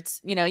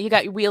favorites. You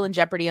got your Wheel and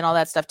Jeopardy and all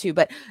that stuff too.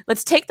 But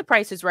let's take The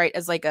Price is Right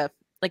as like a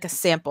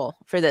sample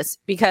for this,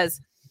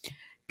 because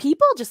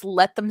people just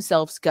let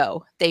themselves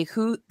go. They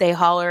hoot, they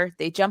holler,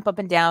 they jump up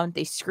and down,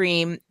 they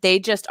scream. They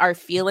just are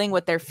feeling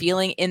what they're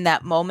feeling in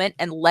that moment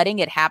and letting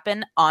it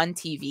happen on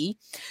TV.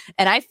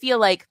 And I feel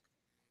like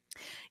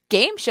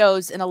game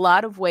shows in a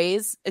lot of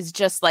ways is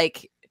just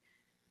like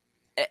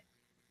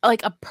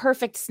a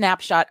perfect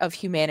snapshot of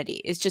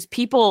humanity. It's just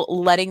people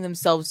letting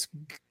themselves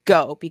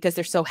go because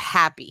they're so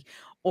happy,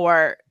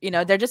 or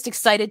they're just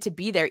excited to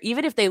be there.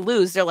 Even if they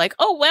lose, they're like,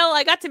 oh well,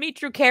 I got to meet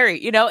Drew Carey.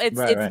 It's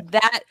Right.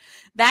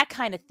 that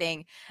kind of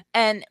thing.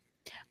 And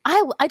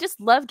I just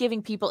love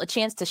giving people a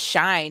chance to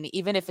shine,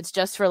 even if it's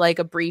just for like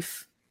a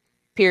brief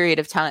period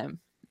of time.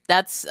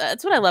 That's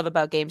what I love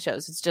about game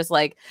shows. It's just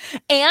like,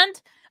 and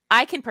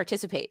I can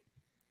participate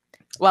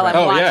while Right.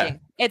 I'm Oh, yeah. watching.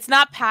 It's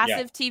not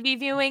passive TV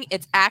viewing,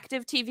 it's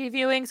active TV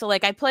viewing. So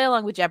like I play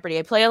along with Jeopardy,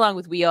 I play along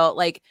with Wheel.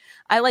 Like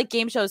I like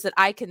game shows that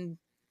I can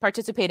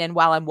participate in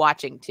while I'm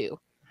watching too.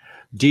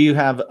 Do you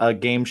have a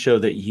game show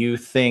that you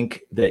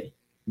think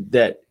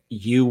that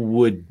you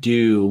would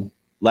do?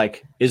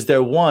 Like, is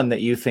there one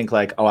that you think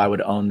like, oh, I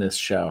would own this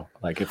show?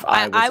 Like if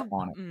I was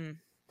on it.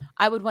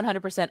 I would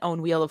 100%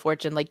 own Wheel of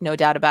Fortune, like no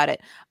doubt about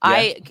it.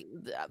 Yeah.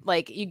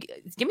 You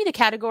give me the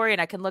category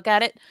and I can look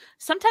at it.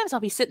 Sometimes I'll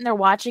be sitting there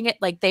watching it,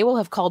 like they will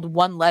have called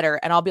one letter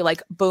and I'll be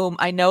like, boom,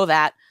 I know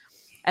that.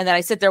 And then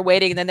I sit there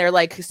waiting and then they're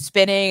like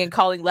spinning and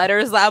calling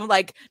letters. I'm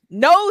like,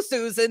 no,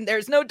 Susan,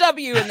 there's no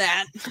W in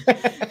that.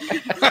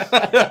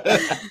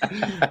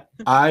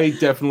 I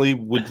definitely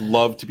would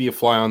love to be a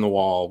fly on the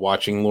wall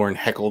watching Lauren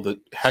heckle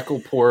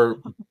poor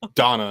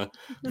Donna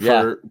for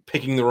Yeah.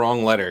 picking the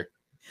wrong letter.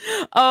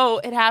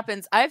 Oh, it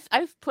happens. I've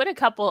put a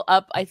couple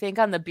up, I think,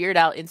 on the Beard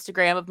Owl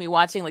Instagram of me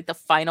watching like the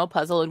final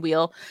puzzle and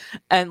wheel,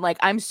 and like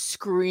I'm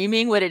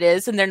screaming what it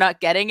is, and they're not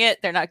getting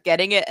it. They're not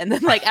getting it, and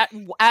then like at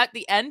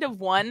the end of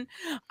one,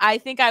 I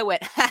think I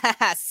went, ha, ha,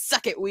 ha,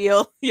 suck it,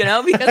 wheel,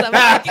 because I'm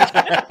like,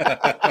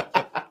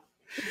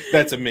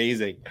 That's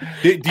amazing.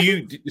 Do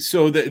you?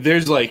 So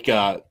there's like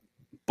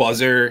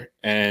Buzzer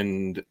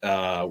and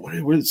what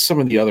are some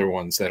of the other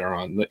ones that are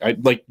on?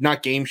 Like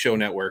not Game Show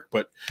Network,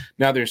 but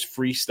now there's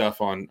free stuff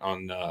on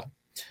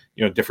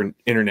different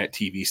internet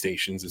TV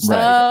stations and stuff,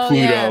 Right. like Oh,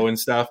 Pluto yeah. and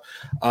stuff.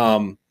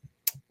 I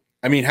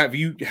mean, have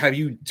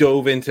you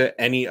dove into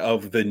any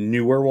of the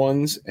newer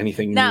ones?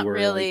 Anything Not newer?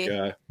 really.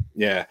 Like,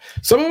 yeah,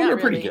 some of them Not are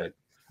pretty really.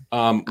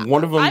 good.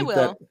 One of them I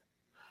will.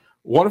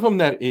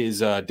 that is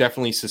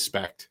definitely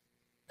suspect,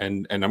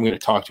 and I'm going to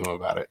talk to him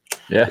about it.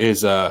 Yeah.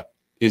 Is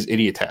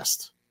Idiot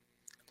Test.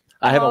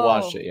 I haven't Oh.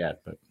 watched it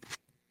yet, but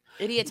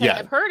idiot. Yeah.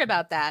 I've heard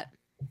about that.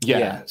 Yeah.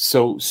 Yeah.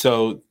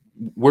 So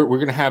we're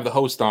gonna have the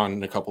host on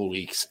in a couple of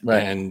weeks,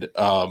 Right. and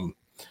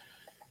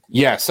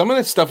some of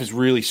that stuff is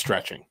really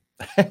stretching.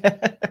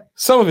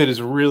 Some of it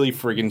is really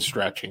friggin'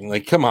 stretching.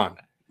 Like, come on,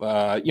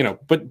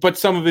 but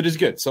some of it is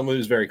good. Some of it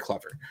is very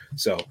clever.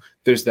 So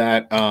there's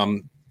that.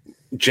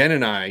 Jen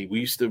and I, we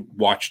used to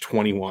watch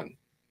 21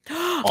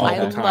 all I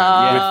the time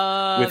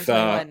love with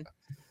 21.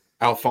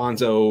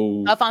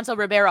 Alfonso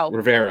Ribeiro.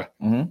 Rivera.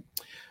 Mhm.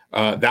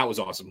 That was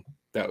awesome.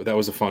 That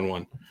was a fun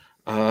one.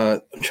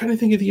 I'm trying to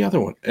think of the other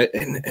one.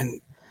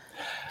 And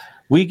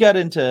we got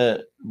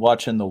into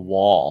watching The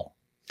Wall,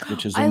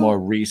 which is a I- more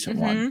recent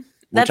one, Mhm. which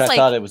That's I like-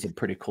 thought it was a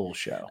pretty cool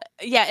show.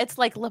 Yeah, it's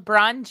like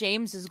LeBron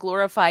James's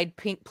glorified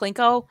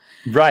Plinko.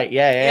 Right?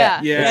 Yeah.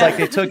 Yeah. It's like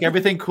they took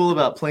everything cool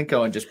about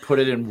Plinko and just put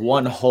it in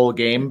one whole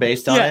game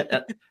based on Yeah.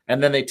 it,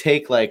 and then they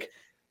take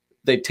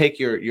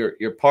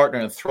your partner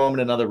and throw them in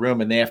another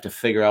room, and they have to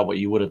figure out what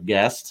you would have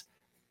guessed,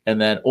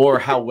 and then or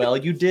how well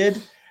you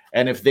did.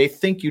 And if they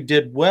think you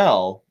did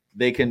well,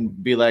 they can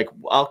be like,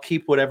 "I'll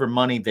keep whatever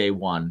money they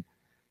won."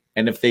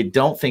 And if they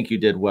don't think you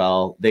did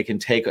well, they can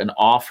take an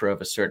offer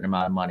of a certain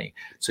amount of money.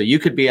 So you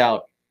could be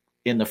out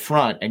in the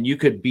front, and you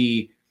could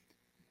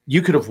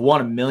have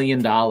won $1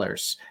 million,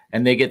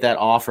 and they get that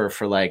offer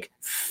for like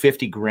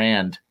 50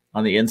 grand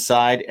on the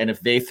inside. And if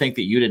they think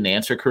that you didn't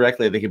answer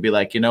correctly, they could be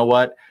like, you know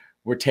what?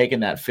 We're taking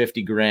that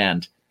 50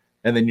 grand.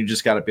 And then you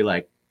just got to be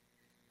like,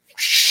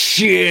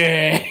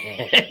 shit.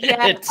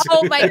 Yeah.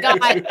 Oh my god.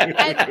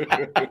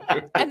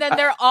 And then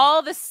they're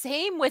all the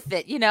same with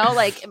it,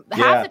 like Yeah.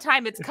 half the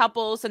time it's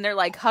couples and they're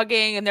like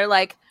hugging and they're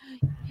like,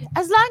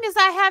 as long as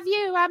I have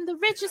you, I'm the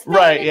richest man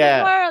Right, in yeah.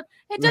 the world.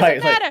 It doesn't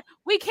Right, like- matter.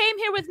 We came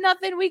here with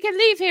nothing. We can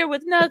leave here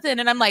with nothing.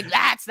 And I'm like,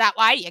 that's not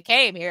why you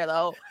came here,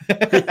 though.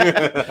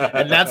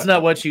 And that's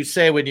not what you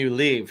say when you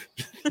leave.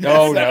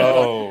 Oh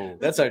no.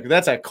 That's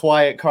a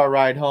quiet car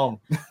ride home.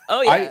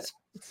 Oh yeah.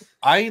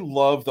 I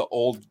love the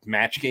old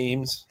match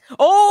games.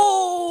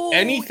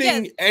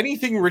 Anything.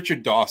 Anything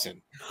Richard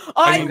Dawson.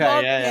 I Okay,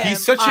 love yeah, yeah. him.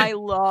 He's such a- I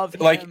love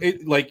him.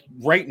 Like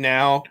right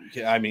now,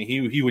 I mean,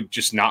 he would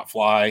just not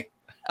fly.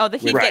 Oh,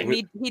 he'd Right.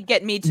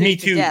 get me too. Me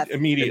to too, death.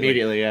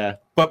 immediately. Yeah.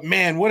 But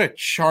man, what a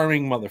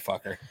charming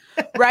motherfucker.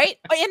 Right?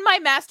 In my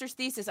master's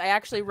thesis, I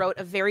actually wrote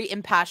a very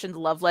impassioned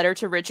love letter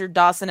to Richard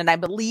Dawson, and I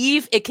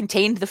believe it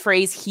contained the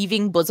phrase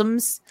heaving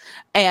bosoms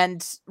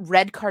and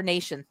red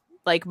carnation,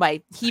 like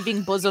my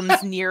heaving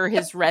bosoms near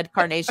his red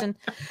carnation.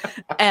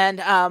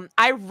 And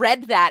I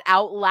read that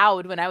out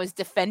loud when I was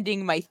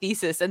defending my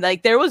thesis. And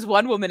like there was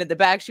one woman in the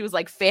back, she was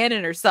like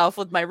fanning herself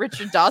with my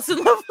Richard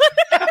Dawson love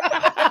letter.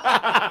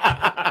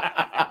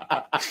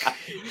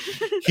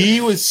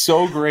 He was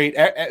so great.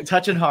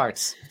 Touching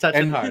hearts.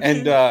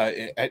 And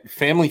at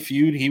Family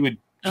Feud, he would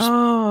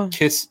Oh,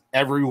 kiss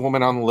every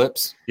woman on the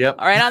lips. Yep.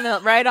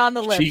 right on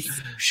the lips.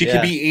 She Yeah.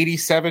 could be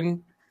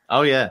 87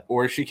 Oh yeah.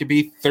 or she could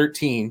be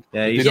 13.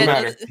 Yeah. It He's, didn't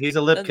Yeah, matter. he's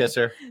a lip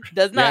kisser.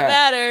 Does not Yeah.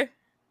 matter.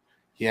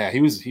 Yeah,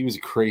 he was a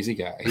crazy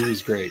guy. He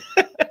was great.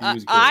 He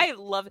was great. I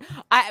love it.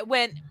 I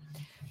went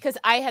because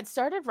I had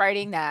started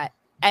writing that,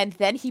 and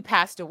then he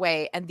passed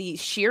away, and the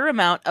sheer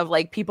amount of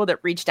like people that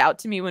reached out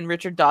to me when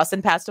Richard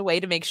Dawson passed away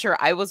to make sure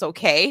I was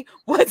okay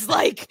was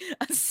like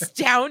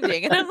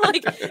astounding. And I'm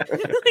like,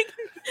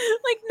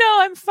 no,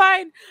 I'm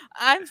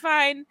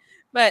fine.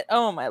 But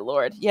oh my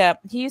lord, yeah,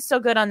 he's so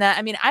good on that.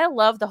 I mean, I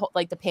love the whole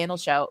like the panel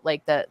show,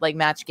 like the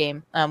match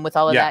game, with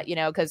all of Yeah. that, you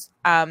know, because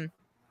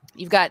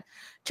you've got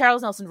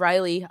Charles Nelson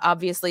Riley,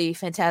 obviously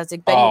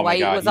fantastic. Betty Oh my White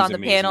God, was he's on the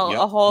amazing. panel Yep.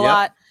 a whole Yep.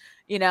 lot,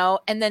 you know,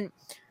 and then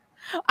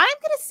I'm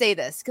gonna say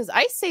this because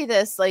I say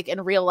this like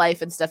in real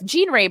life and stuff.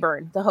 Gene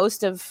Rayburn, the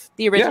host of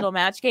the original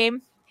match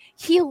game,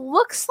 he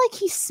looks like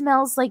he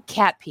smells like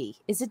cat pee.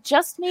 Is it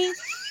just me?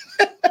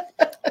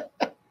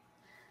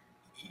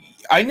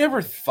 I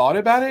never thought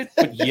about it,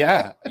 but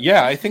yeah,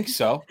 I think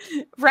so.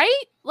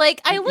 Right?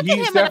 Like I look at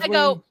He's him and I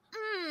go,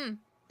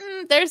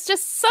 there's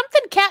just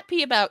something cat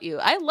pee about you.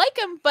 I like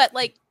him, but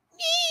like,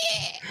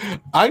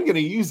 I'm gonna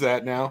use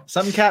that now.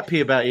 Something cat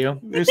pee about you.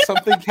 There's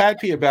something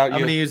catty about I'm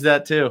gonna you. use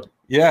that too.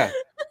 Yeah,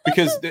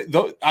 because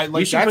I like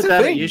you should that's put a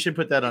that. thing. You should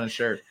put that on a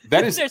shirt.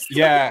 That is there's something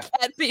yeah.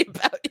 cat pee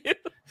about you.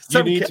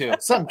 You need to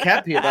Some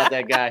cat pee about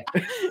that guy.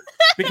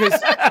 because,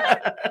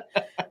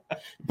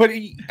 but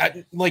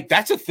like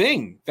that's a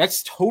thing.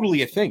 That's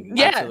totally a thing.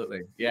 Yeah.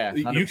 Absolutely. Yeah.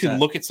 You 100%. can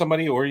look at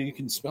somebody or you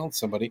can smell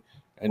somebody.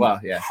 And Well,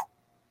 yeah.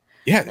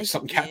 yeah, there's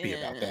something catty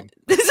about them.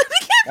 There's something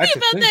cat That's pee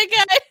the about thing.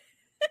 that guy.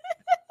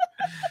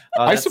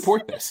 Oh, I that's-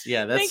 support this.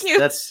 Yeah, Thank you.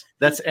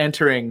 that's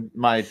entering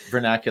my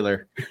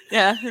vernacular.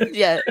 Yeah,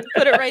 yeah.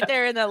 Put it right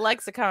there in the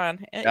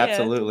lexicon. Yeah.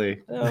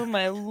 Absolutely. Oh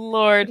my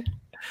lord.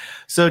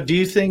 So, do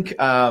you think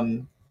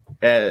that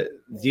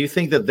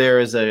there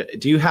is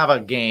do you have a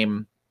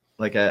game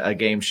like a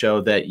game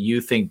show that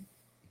you think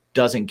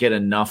doesn't get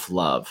enough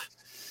love,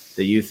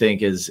 that you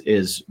think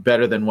is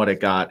better than what it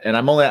got? And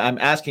I'm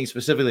asking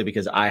specifically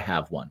because I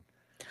have one.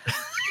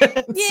 So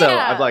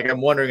Yeah.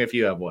 I'm wondering if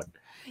you have one.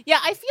 Yeah,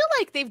 I feel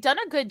like they've done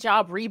a good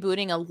job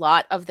rebooting a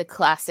lot of the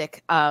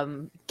classic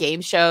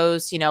game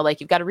shows. You know, like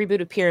you've got a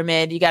reboot of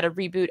Pyramid, you got a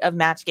reboot of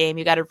Match Game,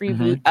 you got a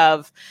reboot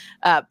of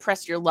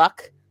Press Your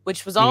Luck,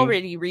 which was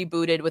already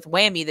rebooted with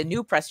Whammy, the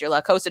new Press Your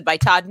Luck, hosted by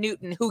Todd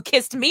Newton, who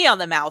kissed me on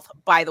the mouth,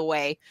 by the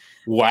way.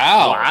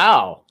 Wow.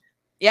 Wow.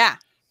 Yeah.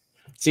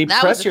 See, That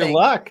was press the your thing.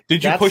 luck. Did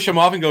you That's- push him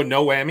off and go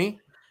no whammy?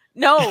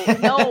 No,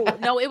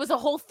 it was a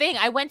whole thing.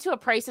 I went to a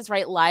Price is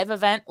Right live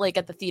event, like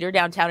at the theater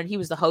downtown, and he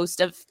was the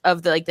host of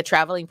the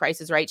traveling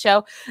Price is Right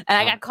show. And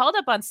I got called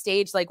up on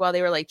stage like while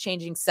they were like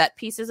changing set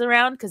pieces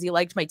around because he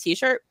liked my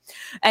T-shirt.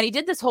 And he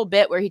did this whole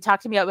bit where he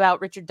talked to me about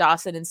Richard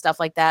Dawson and stuff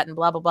like that, and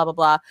blah blah blah blah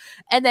blah.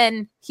 And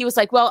then he was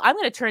like, "Well, I'm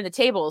going to turn the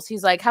tables."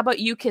 He's like, "How about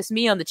you kiss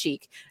me on the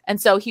cheek?"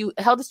 And so he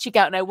held his cheek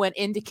out, and I went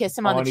in to kiss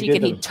him on Oh, the and he cheek, did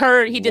and he the-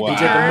 turned. He did Wow. the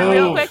He did the turn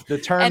real quick. The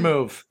turn And-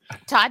 move.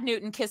 Todd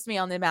Newton kissed me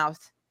on the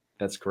mouth.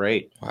 That's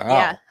great. Wow.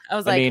 Yeah, I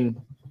was like, I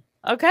mean,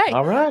 okay.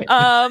 all right.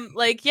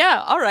 Like,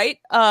 yeah, all right.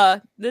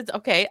 That's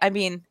okay. I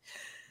mean,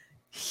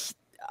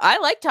 I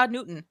like Todd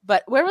Newton,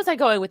 but where was I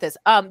going with this?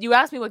 You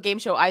asked me what game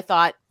show I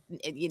thought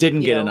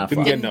Didn't get enough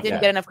love. didn't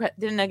Yeah.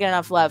 get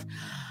enough love.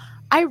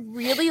 I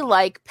really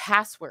like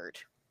Password.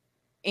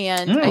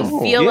 And I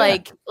Mm, feel yeah.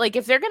 like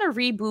if they're gonna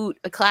reboot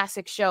a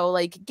classic show,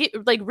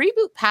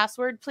 reboot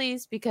Password,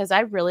 please, because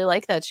I really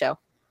like that show.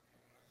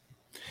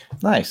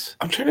 Nice.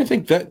 I'm trying to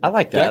think that I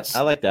like that. that's-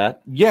 I like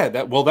that. Yeah,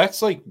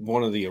 that's like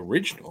one of the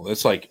original.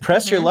 That's like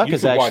Press Your Luck You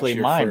is could watch actually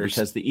your mine first-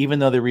 because even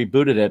though they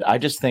rebooted it, I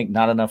just think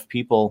not enough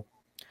people.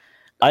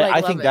 Like, I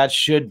love think it. that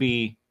should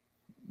be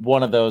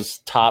one of those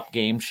top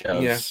game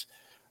shows.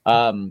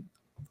 Yeah.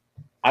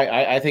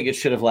 I think it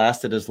should have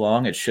lasted as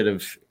long. It should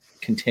have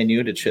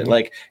continued. It should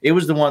like it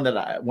was the one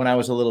that when I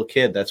was a little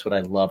kid, that's what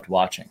I loved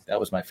watching. That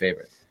was my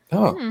favorite.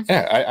 Oh,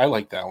 yeah, I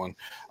like that one.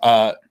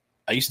 I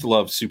used to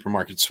love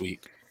Supermarket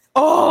Sweep.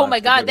 Oh my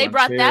that's a God, good they one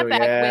brought too. that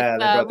back Yeah, they with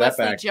brought that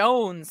Leslie back.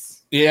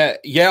 Jones. Yeah,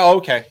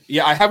 okay.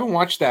 Yeah, I haven't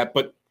watched that,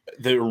 but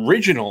the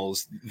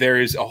originals, there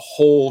is a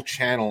whole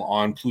channel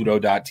on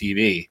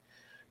Pluto.tv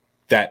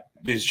that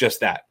is just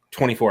that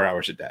 24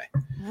 hours a day.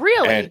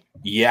 Really? And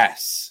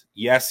yes.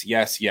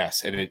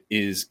 And it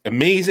is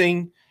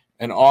amazing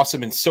and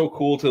awesome and so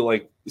cool to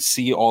like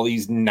see all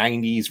these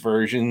 90s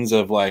versions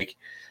of like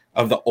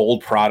of the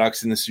old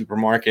products in the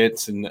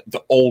supermarkets and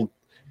the old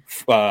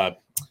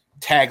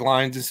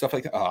taglines and stuff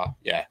like that. Oh,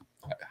 yeah.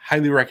 I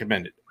highly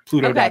recommend it.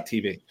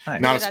 Pluto.tv.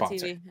 Nice. Not a Pluto.tv.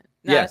 sponsor.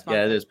 Yeah,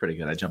 it is pretty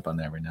good. I jump on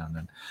there every now and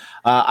then.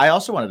 I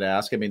also wanted to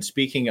ask, I mean,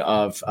 speaking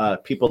of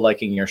people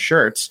liking your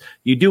shirts,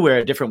 you do wear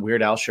a different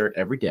Weird Al shirt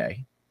every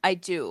day. I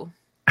do.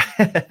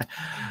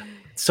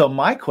 So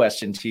my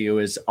question to you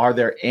is, are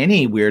there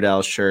any Weird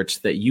Al shirts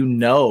that you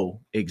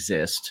know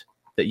exist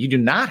that you do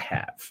not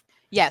have?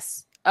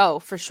 Yes. Oh,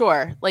 for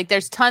sure. Like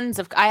there's tons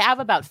of, I have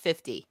about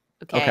 50.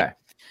 Okay.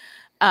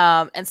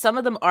 And some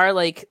of them are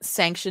like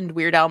sanctioned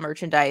Weird Al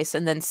merchandise,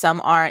 and then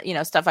some aren't,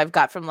 stuff I've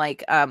got from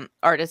like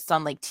artists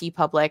on like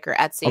TeePublic or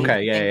Etsy,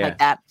 things like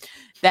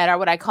that are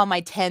what I call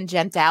my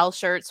tangential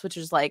shirts, which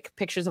is like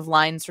pictures of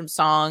lines from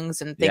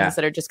songs and things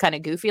that are just kind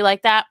of goofy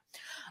like that.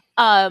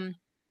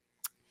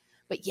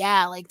 But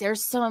yeah, like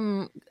there's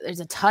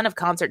a ton of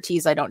concert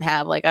tees I don't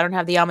have. Like I don't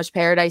have the Amish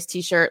Paradise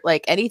t-shirt,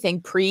 like anything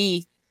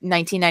pre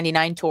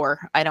 1999 tour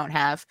I don't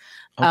have.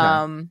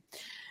 Okay.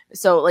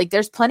 So like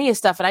there's plenty of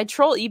stuff, and I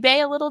troll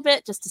eBay a little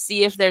bit just to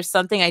see if there's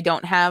something I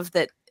don't have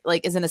that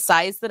like is in a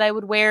size that I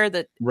would wear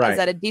that is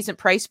at a decent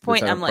price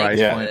point. I'm like,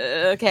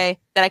 okay,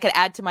 that I could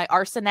add to my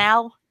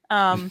arsenal.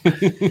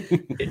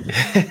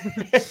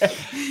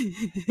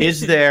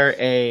 Is there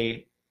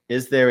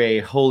a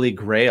holy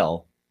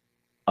grail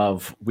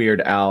of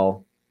Weird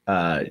Al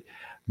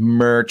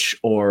merch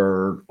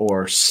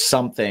or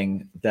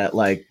something that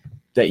like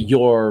that you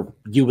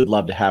would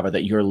love to have, or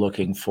that you're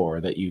looking for,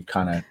 that you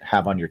kind of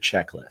have on your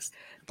checklist?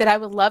 That I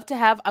would love to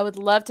have. I would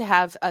love to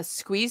have a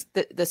squeeze,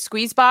 the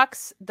squeeze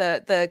box,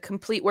 the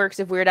complete works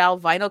of Weird Al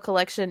vinyl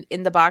collection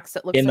in the box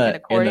that looks like an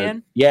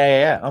accordion.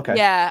 Okay.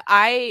 Yeah,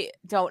 I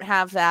don't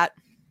have that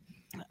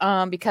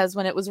because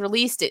when it was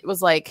released, it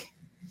was like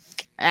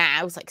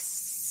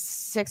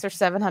 $600 or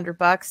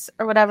 $700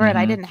 or whatever, and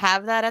I didn't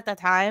have that at the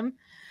time.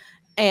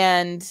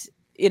 And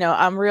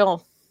I'm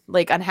real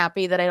like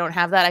unhappy that I don't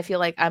have that. I feel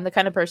like I'm the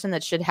kind of person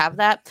that should have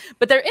that.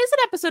 But there is an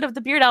episode of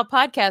the Beard Owl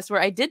podcast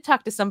where I did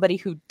talk to somebody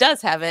who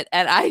does have it,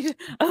 and I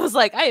was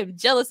like, I am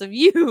jealous of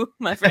you,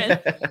 my friend.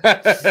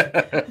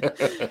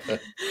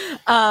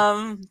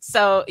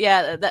 So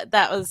yeah,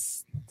 that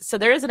was, so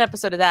there is an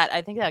episode of that.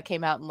 I think that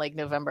came out in like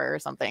November or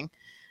something.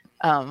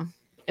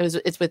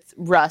 It's with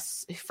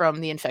Russ from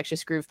the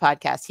Infectious Groove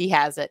podcast. He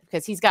has it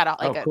because he's got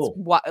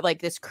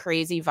like this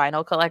crazy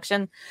vinyl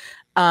collection.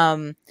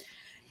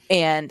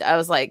 And I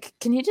was like,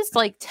 can you just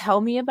like tell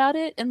me about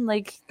it and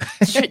like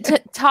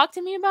talk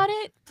to me about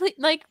it?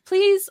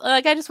 Please.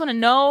 Like, I just want to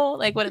know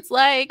like what it's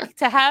like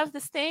to have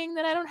this thing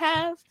that I don't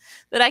have,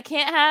 that I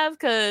can't have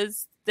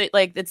because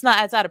it's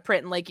out of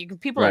print. And like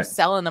people are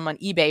selling them on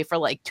eBay for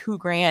like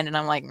 $2,000. And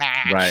I'm like,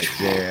 nah. Right.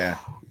 Yeah.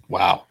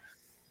 Wow.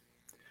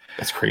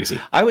 That's crazy.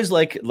 I was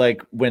like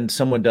when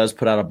someone does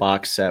put out a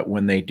box set,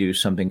 when they do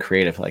something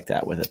creative like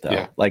that with it,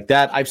 though, like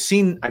that. I've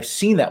seen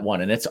that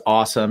one, and it's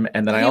awesome.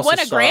 And then I also won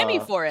a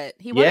Grammy for it.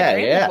 He won a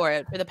Grammy for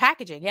it, for the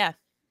packaging. Yeah.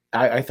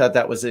 I thought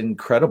that was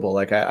incredible.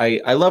 Like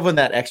I love when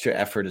that extra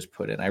effort is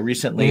put in. I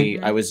recently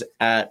I was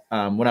at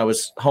when I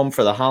was home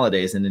for the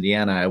holidays in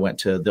Indiana, I went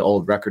to the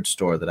old record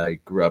store that I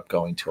grew up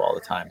going to all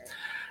the time,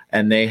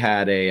 and they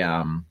had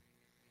a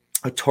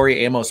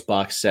Tori Amos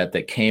box set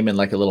that came in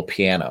like a little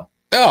piano.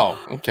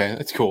 Oh, okay,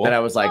 that's cool. And I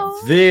was like,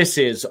 this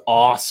is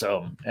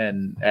awesome.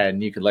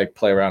 And you could like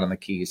play around on the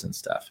keys and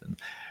stuff.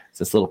 And it's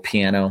this little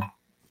piano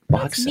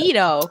box set.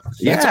 Neato.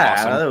 Yeah,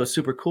 that's awesome. that was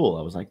super cool.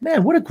 I was like,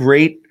 man, what a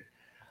great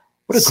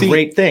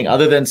great thing.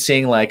 Other than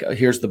seeing like,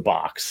 here's the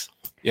box.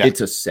 Yeah.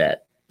 It's a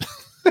set.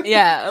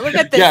 Yeah, look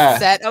at this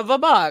set of a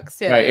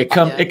box. Yeah, right. It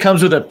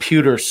comes with a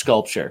pewter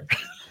sculpture.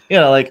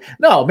 Like,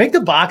 no, make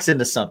the box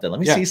into something. Let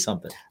me see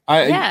something.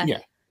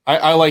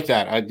 I like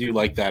that. I do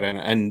like that,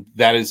 and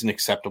that is an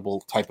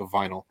acceptable type of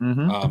vinyl.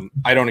 Mm-hmm.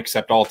 I don't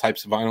accept all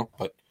types of vinyl,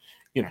 but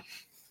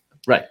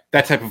right,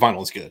 that type of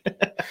vinyl is good.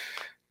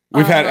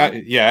 We've had,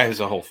 it's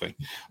a whole thing.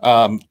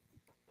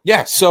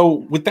 So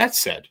with that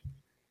said,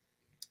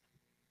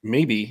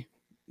 maybe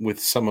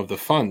with some of the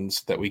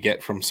funds that we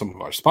get from some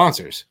of our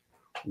sponsors,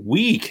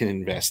 we can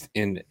invest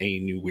in a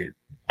new Weird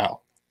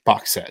Al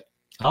box set.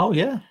 Oh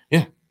yeah.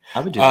 I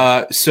would do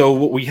that. So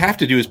what we have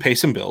to do is pay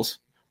some bills.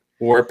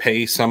 Or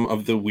pay some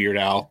of the Weird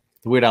Al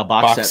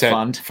box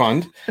set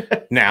fund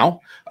now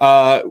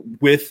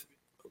with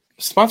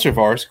a sponsor of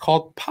ours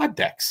called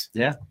Poddex.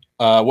 Yeah.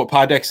 What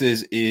Poddex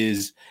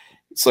is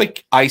it's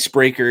like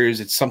icebreakers.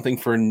 It's something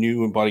for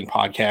new and budding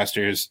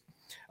podcasters,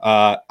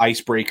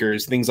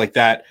 icebreakers, things like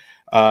that.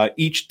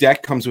 Each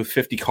deck comes with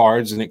 50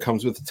 cards, and it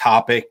comes with a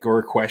topic or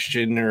a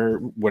question or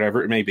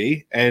whatever it may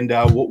be. And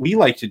what we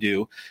like to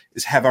do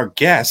is have our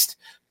guest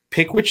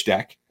pick which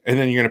deck, and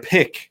then you're going to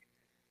pick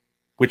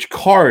which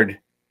card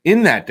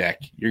in that deck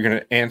you're going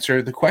to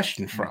answer the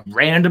question from.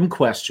 Random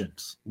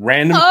questions.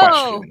 Random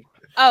question.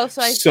 Oh,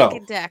 so I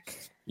pick a deck.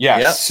 Yeah.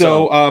 Yep.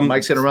 So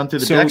Mike's going to run through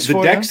the so decks the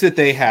for decks you. that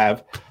they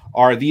have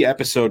are the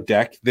episode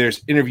deck.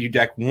 There's interview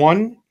deck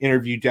 1,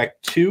 interview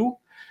deck 2.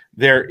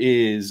 There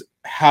is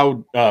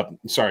what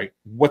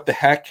the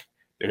heck?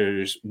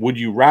 There's would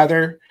you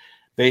rather.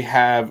 They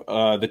have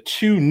the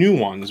 2 new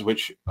ones,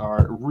 which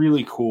are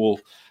really cool.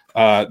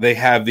 They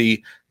have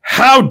the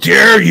how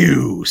dare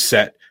you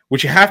set,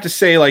 which you have to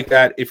say like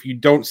that. If you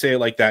don't say it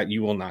like that,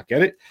 you will not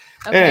get it.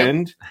 Okay.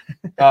 And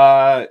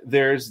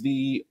there's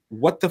the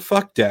what the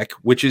fuck deck,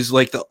 which is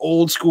like the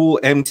old school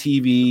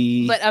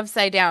MTV, But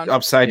upside down.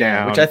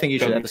 down, Which I think you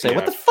should have to say, Yeah.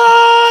 what the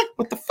fuck?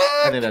 What the fuck?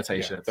 I think that's how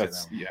you should have to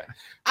say that. Yeah.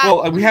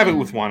 Well, we have it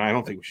with 1. I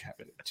don't think we should have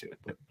it with 2,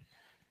 but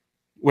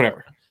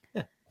whatever.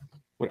 Yeah.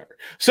 Whatever.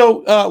 So,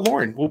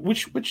 Lauren,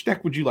 which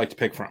deck would you like to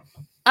pick from?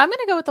 I'm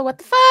gonna go with the what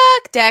the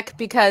fuck deck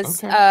because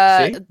See?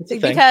 It's a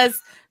thing.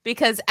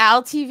 because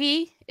Al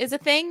TV is a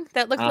thing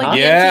that looks like the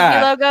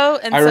Yeah. MTV logo,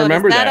 and I so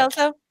remember does that that.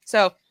 also.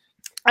 So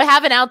I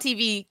have an Al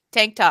TV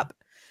tank top.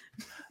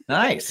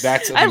 Nice.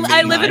 That's I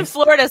live in Nice.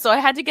 Florida, so I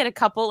had to get a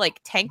couple like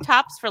tank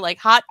tops for like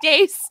hot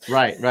days.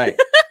 Right. So I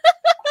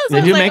They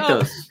was do like, make oh.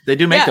 those. They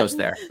do make Yeah. those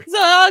there. So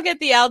I'll get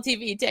the Al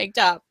TV tank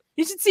top.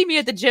 You should see me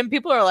at the gym.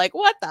 People are like,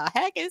 "What the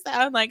heck is that?"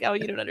 I'm like, "Oh,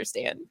 you don't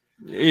understand."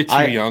 It's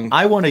too young.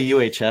 I want a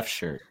UHF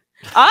shirt.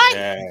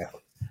 Yeah.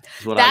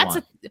 Is what I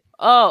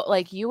want.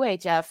 Like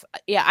UHF.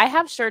 Yeah, I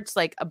have shirts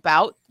like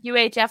about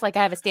UHF. Like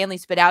I have a Stanley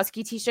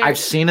Spadowski t-shirt. I've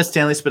seen a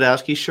Stanley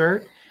Spadowski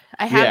shirt.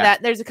 I have yeah.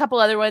 that. There's a couple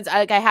other ones.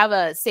 I have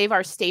a Save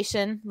Our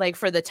Station, like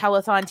for the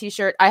telethon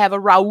t-shirt. I have a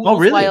Raoul's Oh,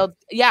 really? Wild.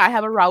 Yeah, I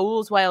have a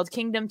Raoul's Wild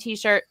Kingdom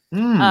t-shirt.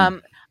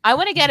 Mm. I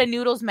want to get a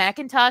Noodles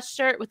Macintosh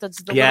shirt with the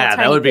little Yeah,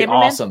 tiny that would be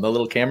cameraman. awesome. The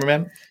little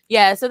cameraman.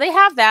 Yeah, so they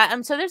have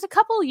that. So there's a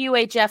couple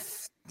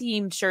UHF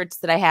themed shirts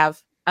that I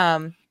have.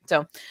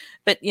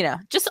 But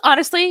just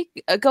honestly,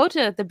 go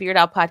to the Beard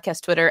Owl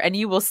Podcast Twitter and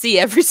you will see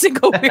every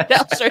single Weird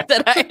Al shirt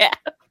that I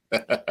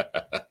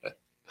have.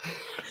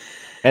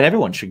 And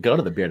everyone should go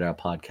to the Beard Owl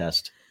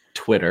Podcast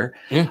Twitter.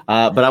 Yeah.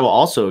 But I will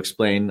also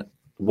explain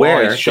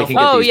where he's they can shuffling.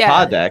 get Oh, these yeah.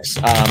 pod decks.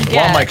 Yeah.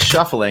 While Mike's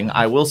shuffling,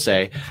 I will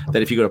say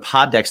that if you go to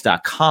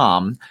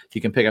poddex.com,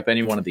 you can pick up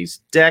any one of these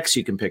decks.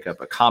 You can pick up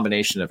a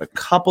combination of a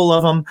couple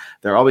of them.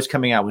 They're always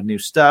coming out with new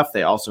stuff.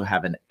 They also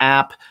have an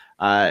app.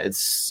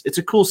 It's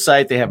a cool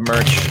site. They have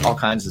merch, all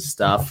kinds of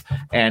stuff.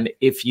 And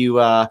if you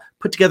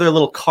put together a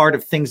little card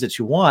of things that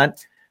you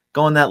want,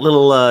 go in that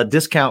little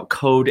discount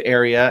code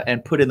area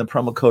and put in the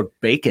promo code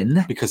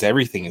BACON, Because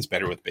everything is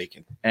better with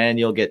bacon. and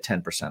you'll get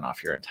 10%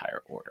 off your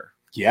entire order.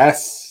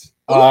 Yes.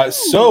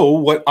 So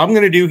what I'm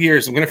going to do here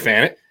is I'm going to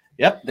fan it.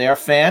 Yep, they are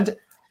fanned.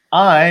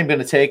 I'm going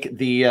to take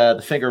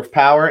the finger of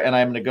power, and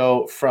I'm going to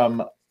go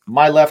from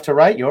my left to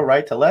right, your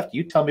right to left.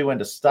 You tell me when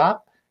to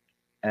stop,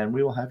 and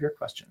we will have your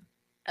question.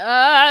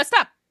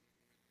 Stop.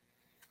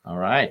 All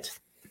right.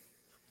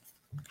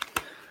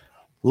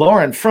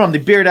 Lauren from the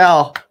Beard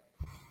Owl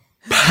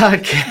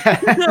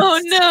Podcast.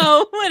 Oh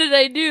no, what did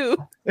I do?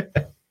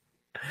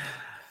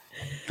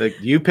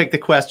 You pick the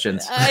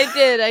questions. I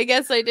did. I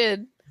guess I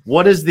did.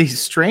 What is the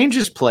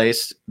strangest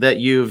place that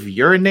you've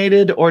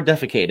urinated or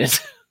defecated?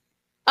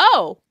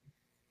 Oh,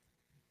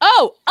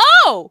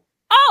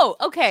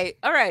 okay.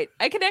 All right.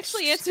 I can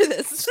actually answer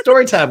this.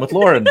 Story time with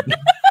Lauren.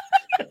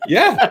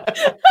 Yeah.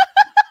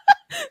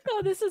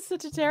 Oh, this is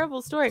such a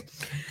terrible story.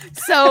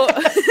 So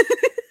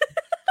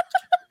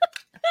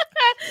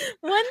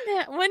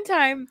one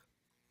time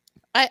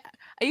I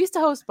used to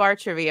host bar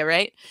trivia,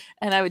 right?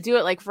 And I would do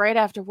it like right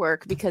after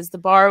work because the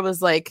bar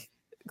was like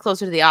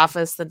closer to the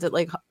office than to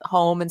like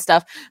home and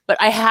stuff. But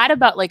I had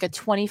about like a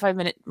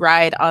 25-minute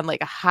ride on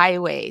like a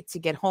highway to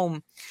get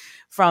home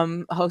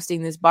from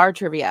hosting this bar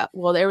trivia.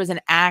 Well, there was an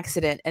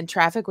accident and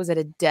traffic was at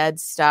a dead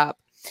stop.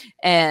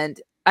 And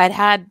I'd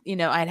had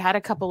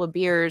a couple of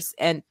beers,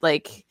 and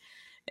like,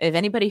 if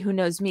anybody who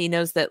knows me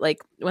knows that like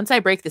once I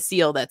break the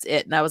seal, that's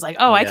it. And I was like,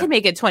 oh, I Yeah. can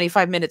make it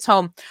 25 minutes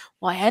home.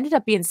 Well, I ended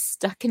up being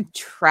stuck in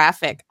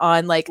traffic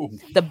on like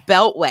the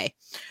Beltway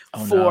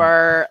Oh, no.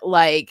 for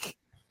like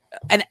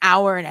an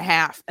hour and a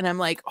half. And I'm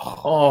like,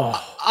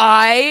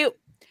 Oh,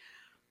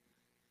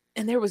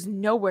 and there was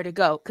nowhere to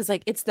go because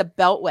like it's the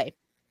Beltway.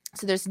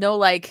 So there's no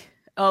like,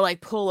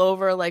 pull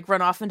over, like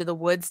run off into the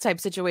woods type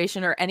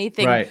situation or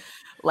anything right.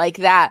 like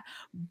that.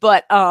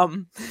 But I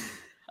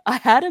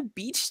had a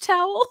beach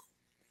towel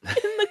in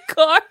the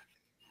car.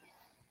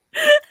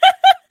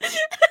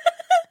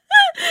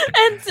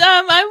 And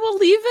I will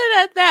leave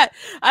it at that.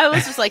 I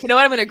was just like, you know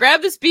what? I'm gonna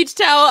grab this beach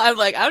towel. I'm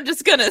like, I'm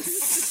just gonna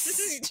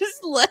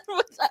just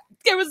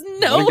there was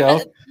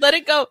let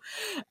it go.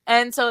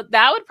 And so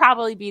that would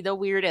probably be the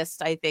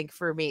weirdest, I think,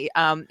 for me.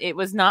 It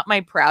was not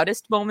my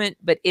proudest moment,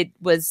 but it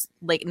was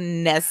like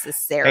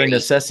necessary. A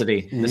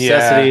necessity.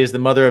 Necessity is the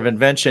mother of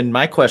invention.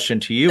 My question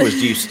to you is,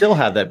 do you still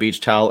have that beach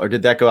towel, or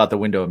did that go out the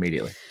window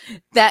immediately?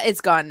 That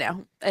it's gone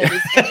now. And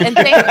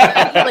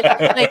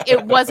like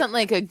it wasn't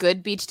like a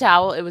good beach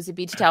towel. It was a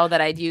beach towel that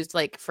I'd used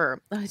like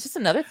for it's just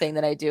another thing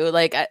that I do.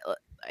 Like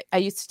I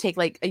used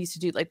to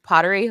do like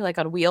pottery like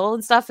on wheel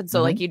and stuff. And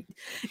so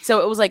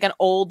so it was like an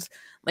old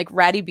like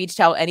ratty beach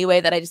towel anyway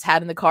that I just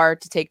had in the car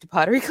to take to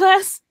pottery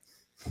class.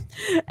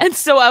 And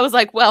so I was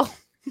like, well,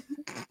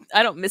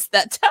 I don't miss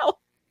that towel.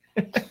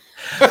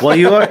 Well,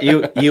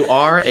 you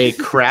are a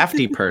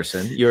crafty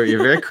person. You're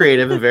very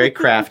creative and very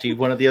crafty.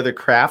 One of the other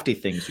crafty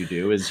things you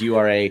do is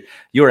you're a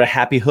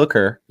happy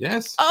hooker.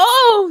 Yes.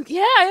 Oh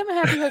yeah, I am a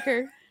happy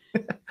hooker.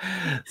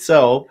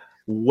 So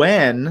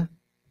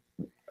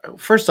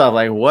first off,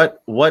 like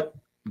what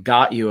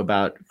got you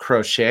about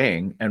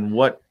crocheting, and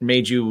what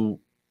made you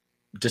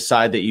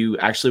decide that you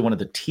actually wanted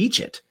to teach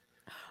it?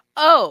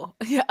 Oh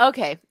yeah,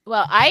 okay.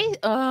 Well,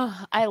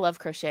 I love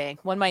crocheting.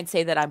 One might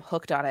say that I'm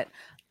hooked on it.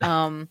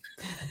 I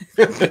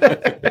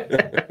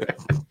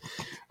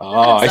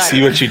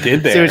see what you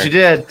did there.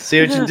 See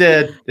what you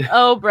did.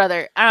 Oh,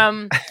 brother.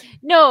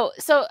 No,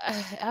 so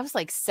I was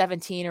like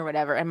 17 or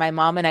whatever, and my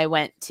mom and I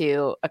went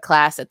to a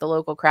class at the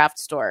local craft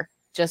store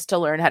just to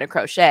learn how to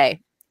crochet,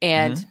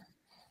 and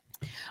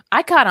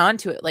I caught on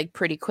to it like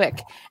pretty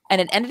quick, and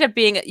it ended up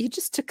being you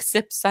just took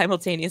sips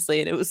simultaneously,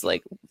 and it was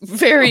like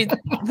very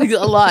like,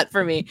 a lot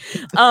for me.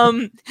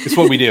 It's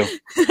what we do.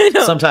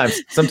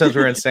 Sometimes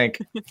we're in sync.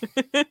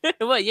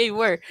 Well, yeah, you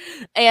were.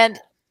 And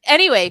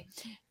anyway,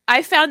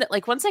 I found that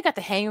like once I got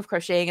the hang of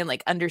crocheting and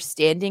like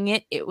understanding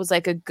it, it was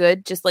like a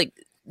good just like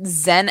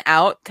zen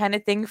out kind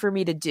of thing for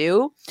me to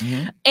do.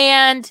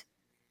 And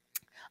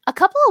a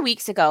couple of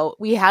weeks ago,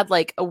 we had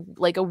like a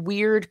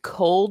weird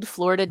cold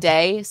Florida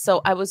day.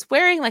 So I was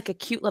wearing like a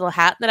cute little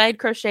hat that I had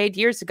crocheted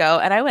years ago.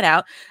 And I went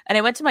out and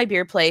I went to my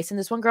beer place. And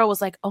this one girl was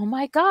like, oh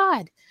my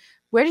God,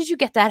 where did you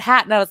get that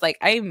hat? And I was like,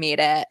 I made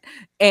it.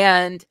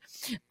 And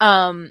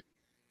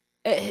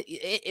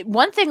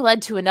one thing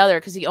led to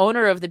another because the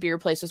owner of the beer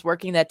place was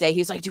working that day.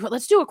 He's like,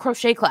 let's do a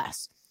crochet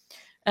class.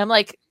 And I'm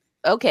like,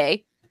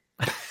 okay.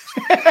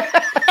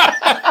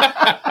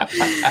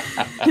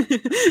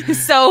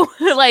 So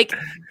like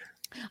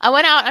I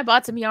went out, I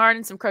bought some yarn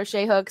and some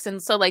crochet hooks.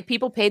 And so like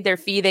people paid their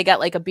fee. They got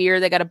like a beer,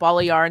 they got a ball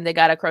of yarn, they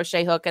got a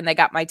crochet hook, and they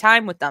got my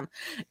time with them.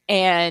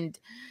 And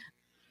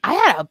I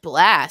had a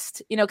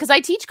blast, because I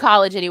teach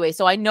college anyway.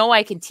 So I know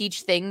I can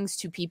teach things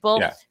to people.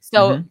 Yeah.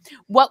 So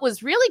what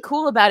was really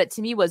cool about it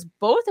to me was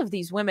both of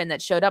these women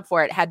that showed up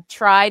for it had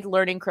tried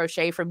learning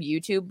crochet from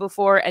YouTube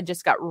before and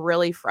just got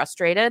really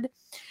frustrated.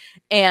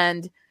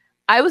 And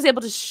I was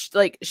able to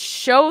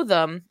show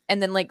them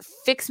and then like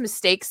fix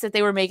mistakes that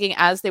they were making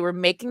as they were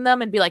making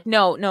them and be like,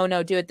 no,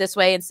 do it this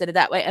way instead of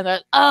that way. And they're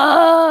like,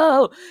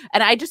 oh,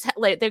 and I just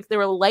there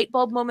were light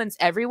bulb moments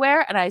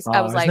everywhere. And I was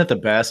like, isn't that the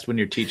best when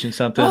you're teaching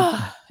something?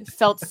 It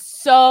felt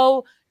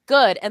so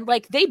good. And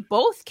like they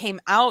both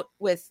came out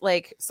with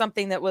like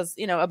something that was,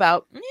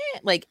 about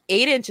like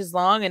 8 inches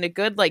long and a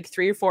good like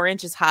 3 or 4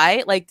 inches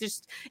high. Like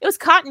just, it was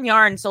cotton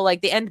yarn. So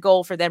like the end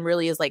goal for them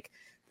really is like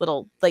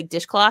little like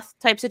dishcloth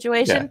type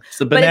situation. Yeah, it's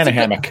the banana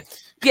hammock.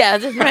 Yeah,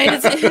 right.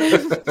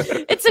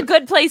 It's a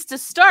good place to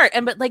start.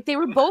 But like they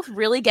were both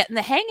really getting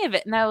the hang of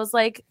it. And I was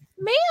like,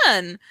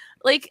 man,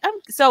 like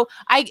so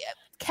I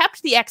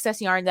kept the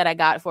excess yarn that I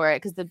got for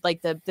it because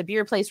the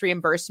beer place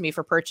reimbursed me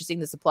for purchasing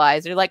the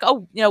supplies. They're like,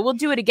 oh, we'll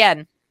do it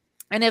again.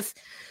 And if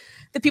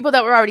the people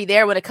that were already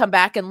there want to come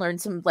back and learn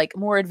some like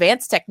more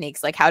advanced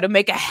techniques, like how to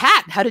make a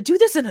hat, how to do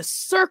this in a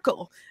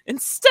circle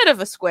instead of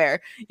a square,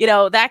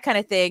 that kind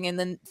of thing. And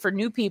then for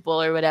new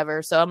people or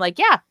whatever. So I'm like,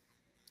 yeah,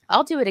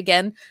 I'll do it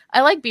again.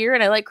 I like beer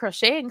and I like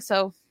crocheting.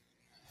 So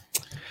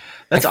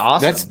that's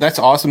awesome. That's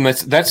awesome.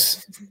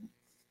 That's,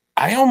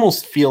 I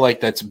almost feel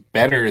like that's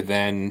better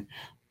than,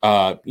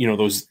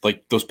 those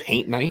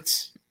paint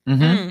nights.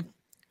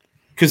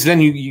 Cause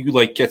then you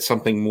like get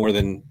something more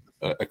than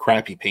a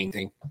crappy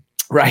painting.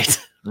 Right.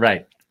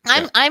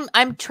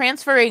 I'm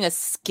transferring a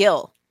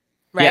skill,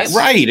 right? Yes.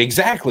 Right,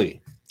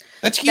 exactly.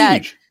 That's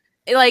huge.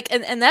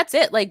 And that's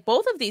it. Like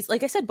both of these,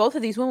 like I said, both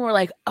of these women were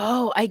like,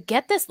 oh, I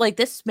get this. Like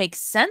this makes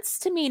sense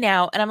to me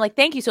now. And I'm like,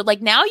 thank you. So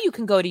like now you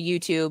can go to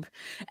YouTube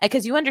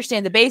because you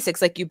understand the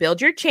basics. Like you build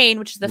your chain,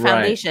 which is the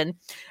foundation,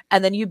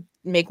 and then you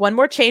make one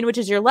more chain, which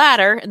is your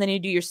ladder, and then you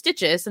do your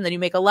stitches, and then you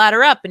make a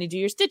ladder up and you do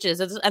your stitches.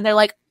 And they're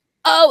like,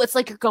 oh, it's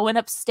like you're going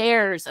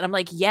upstairs. And I'm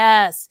like,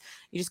 yes.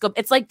 You just go,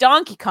 it's like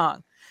Donkey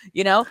Kong,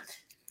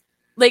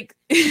 like,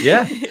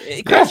 yeah,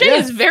 crochet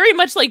is very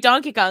much like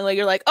Donkey Kong. Like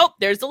you're like, oh,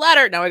 there's the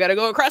ladder. Now I got to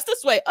go across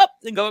this way, up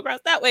and go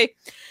across that way.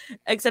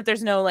 Except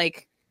there's no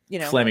like,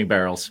 flaming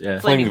barrels. Yeah.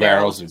 Flaming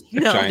barrels.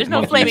 No, there's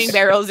no flaming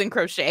barrels in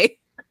crochet.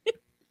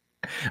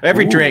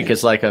 Every Ooh. drink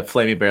is like a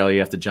flaming barrel you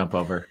have to jump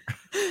over.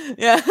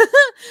 Yeah.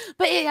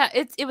 But yeah,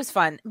 it was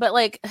fun. But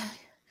like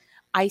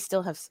I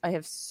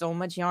have so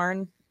much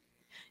yarn,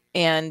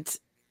 and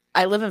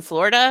I live in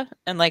Florida,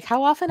 and like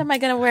how often am I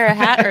going to wear a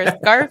hat or a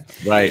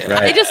scarf? Right.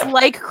 I just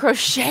like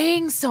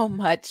crocheting so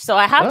much. So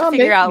I have to Well,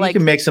 figure maybe out you like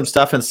can make some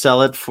stuff and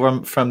sell it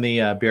from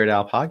the Beard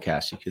Owl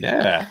podcast. You could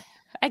Yeah.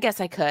 I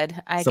guess I could.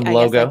 some I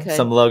logo, guess I could.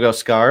 some logo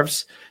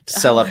scarves to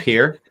sell up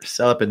here,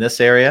 sell up in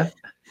this area.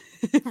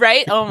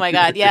 Right? Oh my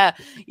god. Yeah.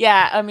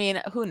 Yeah, I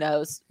mean, who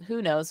knows?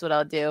 Who knows what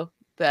I'll do?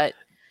 But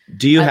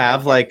Do you I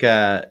have like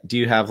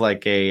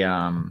like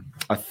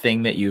a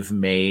thing that you've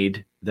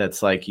made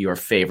that's like your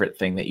favorite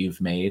thing that you've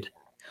made?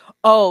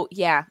 oh,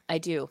 yeah, I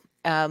do.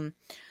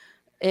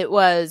 It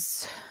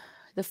was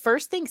the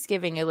first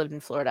Thanksgiving I lived in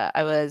Florida.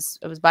 I was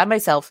by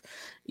myself.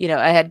 You know,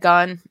 I'd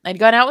gone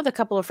out with a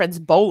couple of friends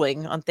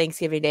bowling on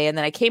Thanksgiving Day, and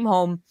then I came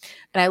home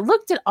and I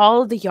looked at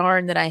all of the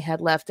yarn that I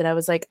had left, and I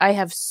was like, I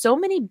have so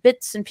many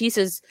bits and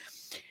pieces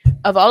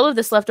of all of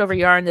this leftover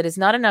yarn that is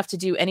not enough to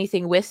do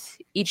anything with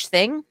each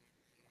thing.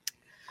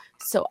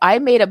 So I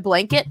made a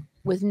blanket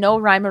with no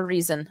rhyme or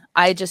reason.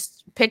 I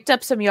just picked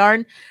up some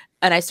yarn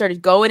and I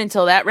started going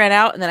until that ran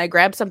out, and then I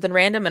grabbed something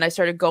random and I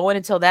started going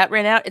until that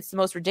ran out. It's the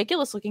most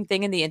ridiculous looking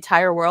thing in the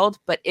entire world,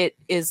 but it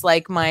is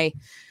like my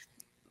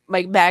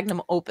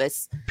magnum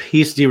opus.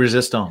 Piece de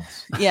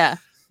resistance. Yeah.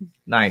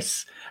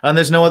 Nice. And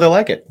there's no other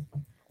like it.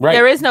 Right.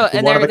 There is no, It's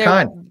and one of a there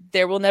kind.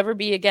 will never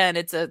be again.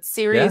 It's a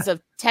series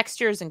of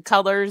textures and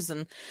colors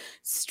and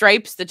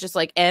stripes that just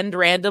like end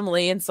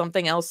randomly and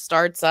something else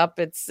starts up.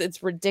 It's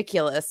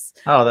ridiculous.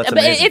 Oh, that's But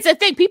amazing. it's a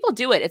thing. People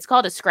do it. It's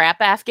called a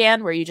scrap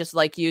Afghan, where you just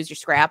like use your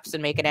scraps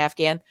and make an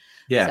Afghan.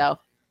 Yeah. So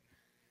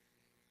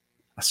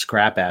A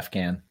scrap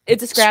Afghan.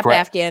 it's a scrap Scrap-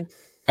 Afghan.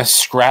 A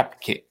scrap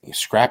can. It's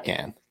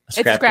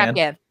a scrap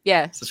can.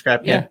 Yeah. It's a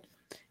scrap can.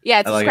 Yeah.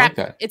 It's I a like scrap.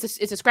 that. It's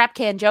a scrap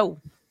can Joe.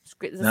 Is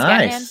it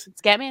Nice.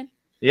 Scatman?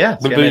 Yeah.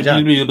 it's got my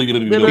job.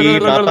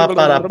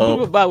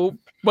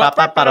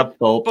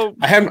 Ba-ba-ba-da-boop.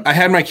 I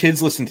had my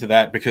kids listen to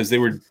that because they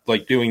were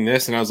like doing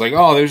this, and I was like,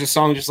 "Oh, there's a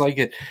song just like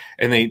it,"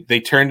 and they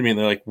turned to me and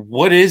they're like,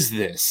 "What is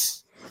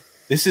this?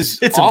 This is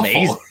It's awful."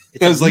 amazing.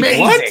 It's I was like,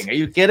 amazing. "What? Are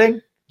you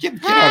kidding? Get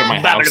out of my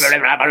house!"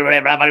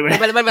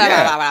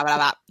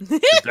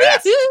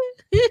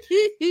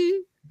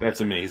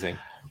 That's amazing.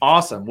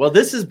 Awesome. Well,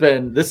 this has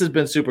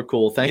been super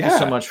cool. Thank you so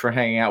Yeah. much for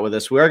hanging out with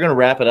us. We are going to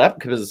wrap it up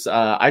because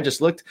I just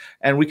looked,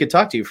 and we could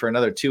talk to you for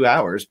another 2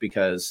 hours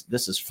because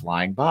this is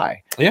flying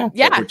by. Yeah.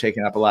 Yeah. We're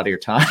taking up a lot of your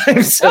time.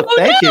 So Oh,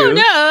 thank you.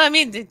 No. I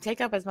mean, take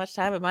up as much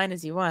time of mine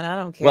as you want. I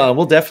don't care. Well,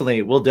 we'll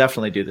definitely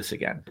do this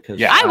again. Because,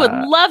 Yeah. I would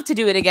love to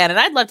do it again, and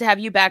I'd love to have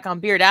you back on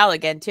Beard Owl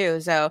again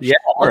too. So Yeah,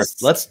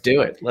 let's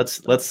do it. Let's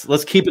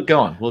keep it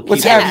going.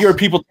 Let's Yeah. have your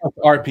people talk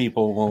to our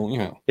people. Well, you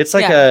know. It's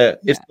like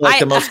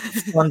the most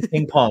fun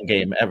ping pong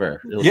game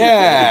ever. It'll be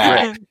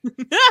Yeah. great.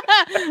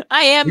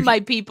 I am my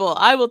people.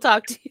 I will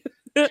talk to you.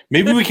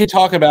 Maybe we could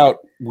talk about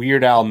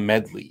Weird Al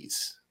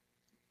medleys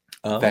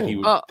that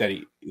he Oh. that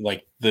he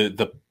like the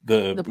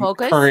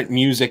polkas? current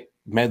music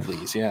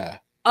medleys. Yeah.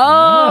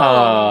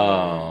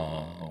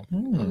 Oh,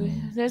 Hmm.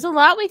 there's a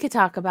lot we could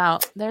talk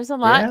about. There's a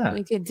lot Yeah.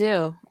 we could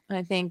do.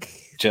 I think.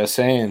 Just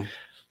saying.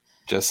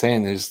 There's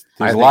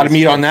I a think lot of it's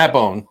meat good. on that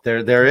bone.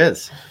 There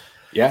is.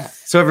 Yeah.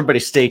 So everybody,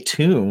 stay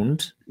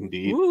tuned.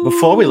 Indeed.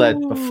 Before we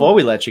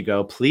let you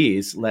go,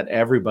 please let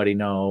everybody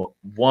know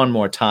one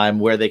more time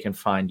where they can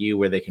find you,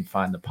 where they can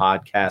find the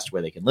podcast,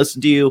 where they can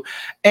listen to you,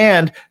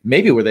 and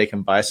maybe where they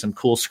can buy some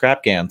cool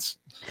scrap cans.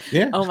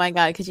 Yeah. Oh my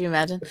God, could you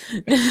imagine?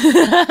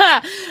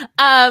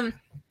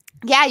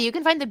 Yeah, you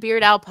can find the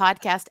Beard Owl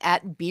podcast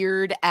at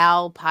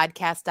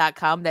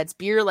beardowlpodcast.com. That's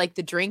beer like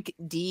the drink,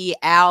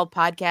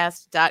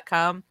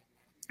 podcast.com.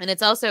 And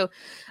it's also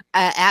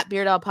at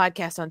Beard Owl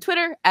Podcast on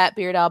Twitter, at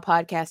Beard Owl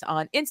Podcast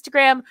on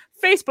Instagram,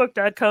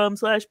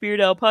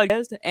 facebook.com/Beard Owl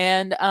Podcast.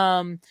 And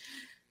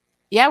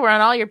yeah, we're on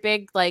all your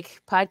big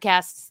like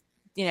podcasts,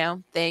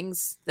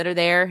 things that are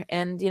there.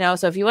 And,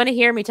 so if you want to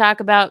hear me talk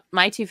about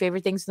my two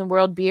favorite things in the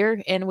world,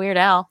 beer and Weird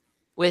Al,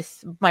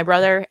 with my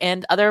brother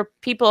and other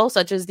people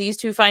such as these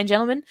two fine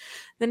gentlemen,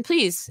 then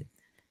please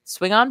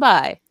swing on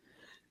by.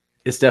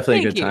 It's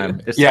definitely Thank a good you.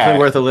 time. It's Yeah. definitely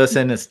worth a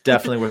listen. It's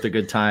definitely worth a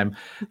good time.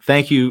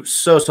 Thank you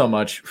so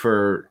much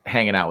for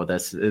hanging out with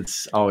us.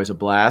 It's always a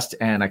blast,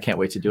 and I can't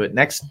wait to do it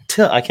I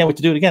can't wait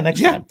to do it again next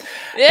Yeah. time.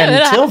 Yeah, And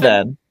that'll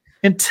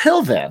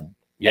until then,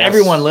 Yes.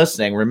 everyone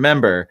listening,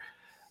 remember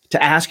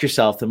to ask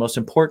yourself the most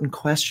important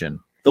question.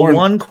 The Lauren,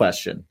 one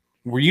question.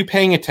 Were you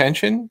paying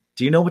attention?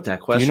 Do you know what that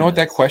Do question you know what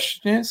that is?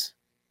 question is?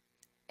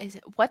 Is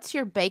it, what's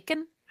your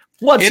bacon?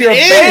 What's It your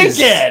is!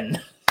 bacon?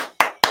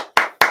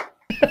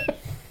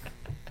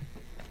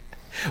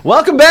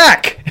 Welcome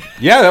back.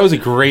 Yeah, that was a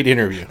great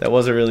interview. That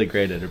was a really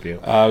great interview.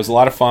 It was a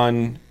lot of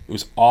fun. It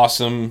was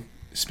awesome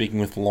speaking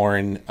with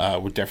Lauren.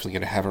 We're definitely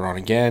going to have her on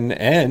again.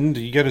 And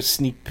you got a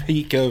sneak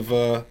peek of...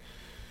 Oh,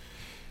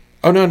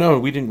 no,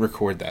 we didn't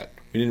record that.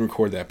 We didn't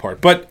record that part.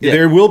 But Yeah.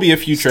 there will be a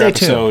future Stay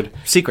tuned. episode.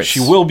 Secrets. She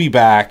will be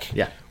back.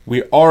 Yeah.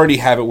 We already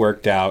have it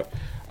worked out.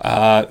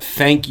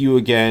 Thank you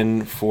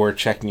again for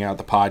checking out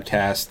the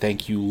podcast.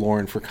 Thank you,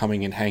 Lauren, for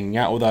coming and hanging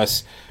out with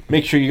us.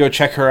 Make sure you go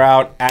check her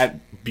out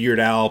at Beard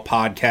Owl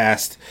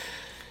Podcast.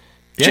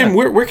 Jim,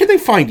 where can they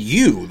find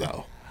you,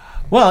 though?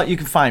 Well, you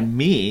can find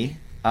me,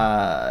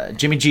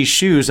 Jimmy G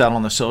Shoes, out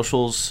on the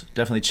socials.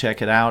 Definitely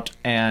check it out.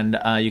 And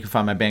you can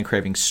find my band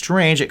Craving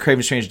Strange at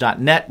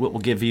cravingstrange.net, which will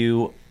give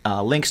you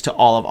links to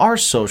all of our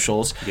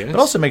socials. Yes. But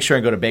also make sure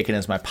and go to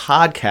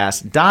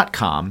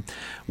baconismypodcast.com,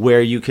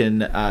 where you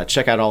can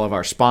check out all of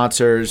our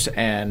sponsors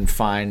and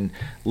find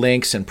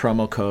links and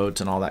promo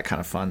codes and all that kind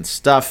of fun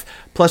stuff.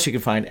 Plus, you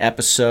can find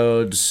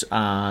episodes.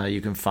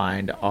 You can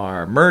find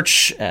our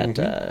merch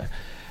at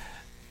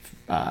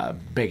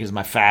Bacon is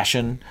My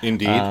Fashion.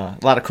 Indeed. A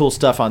lot of cool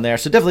stuff on there.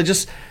 So definitely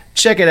just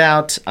check it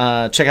out.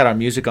 Check out our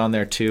music on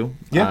there too.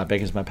 Yeah.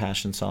 Bacon is My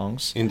Passion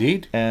songs.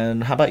 Indeed.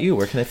 And how about you?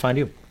 Where can they find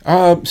you?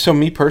 So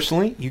me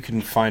personally, you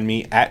can find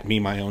me at Me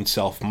My Own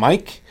Self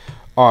Mike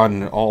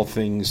on all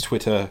things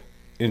Twitter,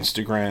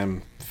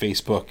 Instagram,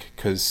 Facebook,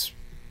 because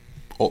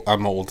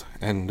I'm old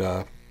and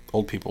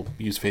old people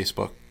use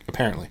Facebook,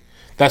 apparently.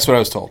 That's what I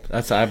was told.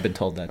 I've been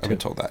told that too. I've been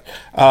told that.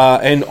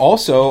 And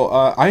also,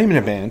 I am in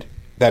a band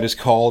that is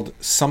called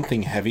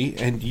Something Heavy,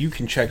 and you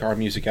can check our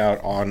music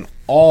out on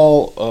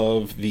all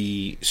of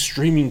the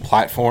streaming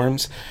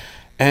platforms,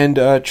 and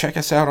check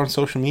us out on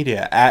social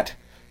media at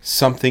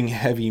Something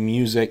Heavy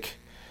Music,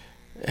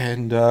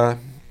 and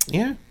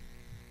yeah,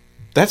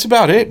 that's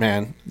about it,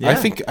 man. Yeah.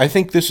 I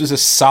think this was a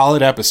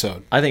solid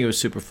episode. I think it was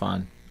super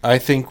fun. I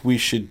think we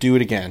should do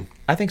it again.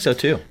 I think so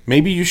too.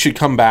 Maybe you should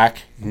come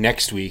back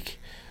next week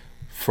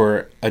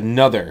for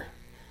another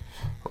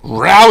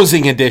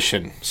rousing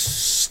edition.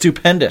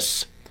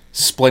 Stupendous.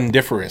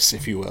 Splendiferous,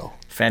 if you will.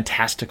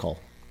 Fantastical.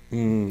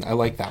 I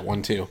like that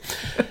one too.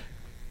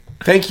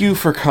 Thank you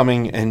for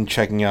coming and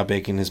checking out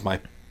Bacon is My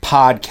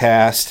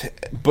Podcast.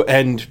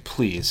 And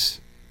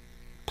please,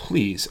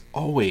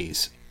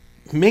 always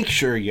make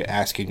sure you're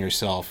asking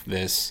yourself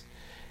this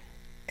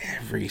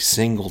every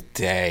single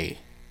day.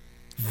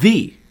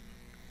 The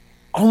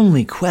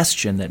only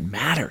question that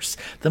matters.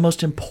 The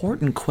most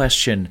important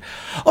question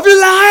of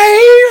your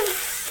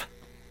life.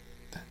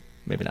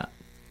 Maybe not.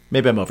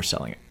 Maybe I'm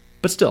overselling it.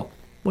 But still,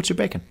 what's your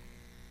bacon?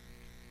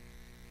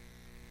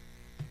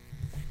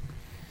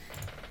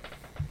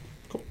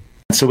 Cool.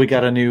 So we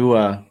got a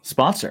new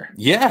sponsor.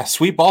 Yeah,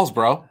 sweet balls,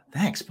 bro.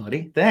 Thanks,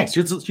 buddy. Thanks.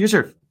 Yours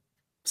are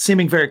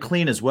seeming very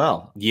clean as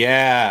well,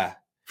 Yeah,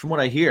 from what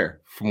I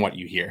hear. from what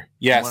you hear.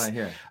 Yes. From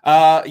what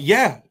I hear.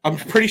 Yeah, I'm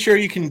pretty sure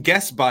you can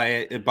guess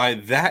by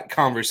that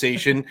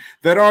conversation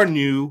that our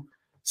new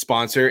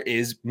sponsor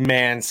is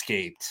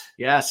Manscaped.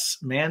 Yes,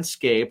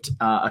 Manscaped,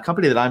 a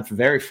company that I'm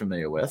very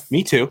familiar with.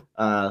 Me too.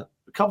 A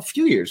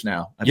few years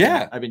now.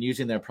 I've been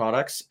using their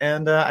products,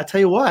 and I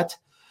tell you what,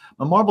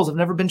 my marbles have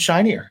never been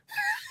shinier.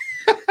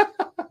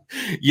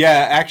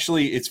 Yeah,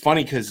 actually, it's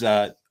funny because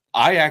I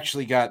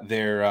actually got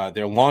their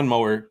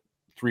lawnmower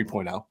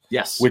 3.0.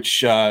 Yes,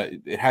 which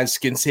it has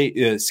skin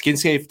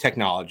safe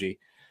technology,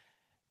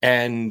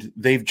 and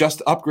they've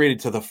just upgraded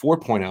to the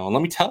 4.0. And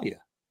let me tell you,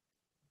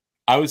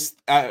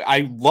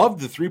 I love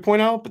the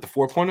 3.0, but the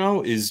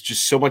 4.0 is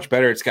just so much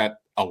better. It's got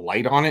a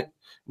light on it.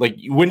 Like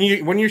when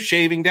you're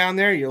shaving down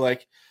there, you're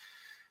like,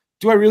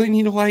 do I really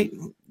need a light?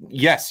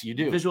 Yes, you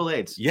do. Visual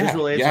aids. Yeah,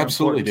 Visual aids you are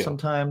absolutely important do.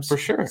 sometimes, For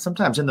sure.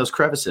 Sometimes in those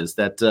crevices,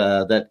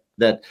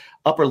 that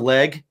upper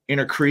leg,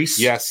 inner crease.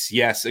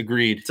 Yes,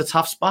 agreed. It's a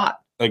tough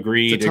spot.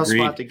 Agreed. It's a tough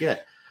spot to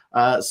get.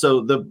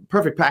 So the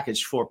Perfect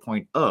Package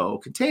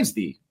 4.0 contains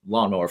the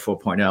Lawnmower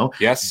 4.0.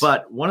 Yes.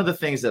 But one of the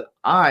things that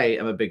I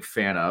am a big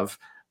fan of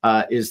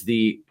is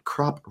the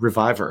Crop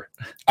Reviver.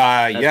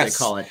 As yes.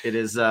 they call it. It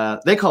is.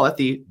 They call it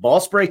the Ball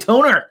Spray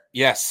Toner.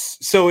 Yes.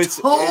 So it's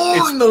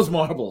those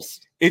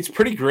marbles. It's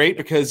pretty great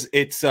because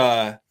it's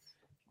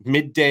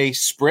midday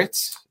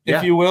spritz, if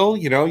Yeah. you will.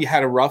 You know, you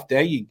had a rough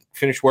day, you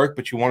finish work,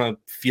 but you want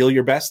to feel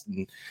your best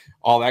and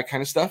all that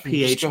kind of stuff. And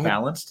just pH go ahead-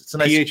 balanced. It's a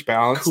nice pH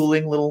balanced.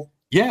 cooling little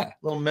Yeah,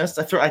 mist.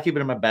 I keep it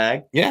in my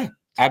bag. yeah,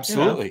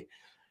 absolutely.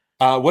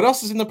 What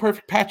else is in the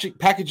Perfect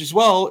package as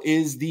well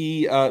is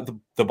the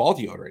ball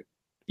deodorant.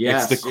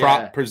 Yes, It's the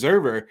Crop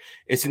Preserver.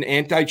 It's an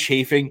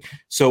anti-chafing.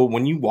 So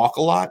when you walk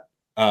a lot,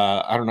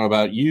 I don't know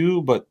about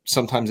you, but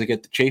sometimes I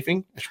get the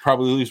chafing. I should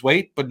probably lose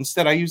weight, but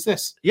instead I use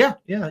this. Yeah.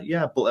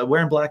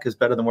 Wearing black is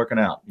better than working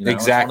out. You know?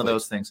 Exactly. It's one of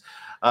those things.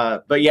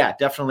 But yeah,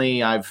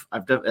 definitely. I've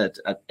done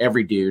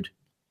every dude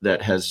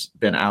that has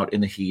been out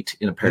in the heat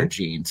in a pair of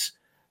jeans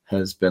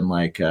has been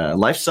like,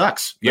 life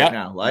sucks right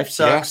now. Life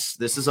sucks.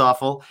 This is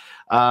awful.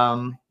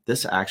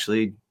 This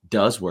actually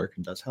does work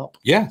and does help.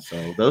 Yeah.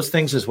 So those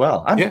things as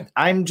well.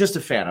 I'm just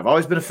a fan. I've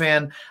always been a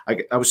fan.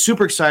 I was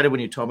super excited when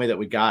you told me that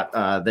we got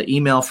the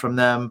email from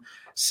them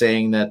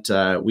saying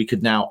that we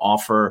could now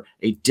offer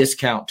a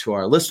discount to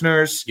our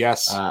listeners.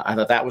 Yes. I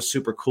thought that was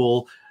super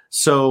cool.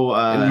 So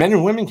And men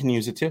and women can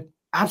use it too.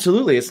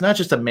 absolutely. It's not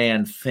just a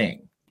man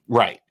thing.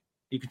 Right.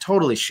 You can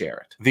totally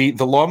share it.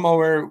 The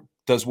lawnmower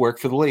does work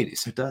for the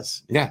ladies. It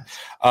does. Yeah.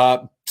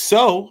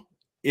 So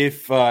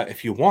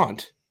if you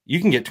want, you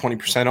can get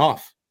 20%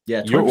 off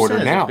Yeah, your 20% order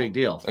is now. a big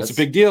deal. That's a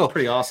big deal.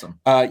 Pretty awesome.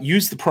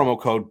 Use the promo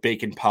code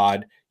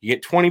BaconPod. You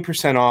get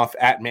 20% off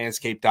at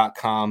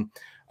manscaped.com.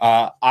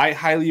 I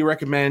highly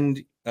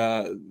recommend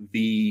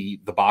the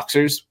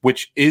boxers,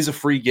 which is a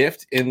free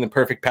gift in the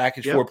Perfect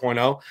Package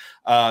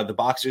 4.0. The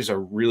boxers are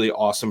really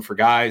awesome for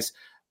guys.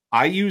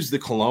 I use the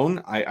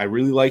cologne. I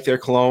really like their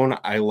cologne.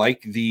 I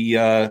like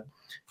the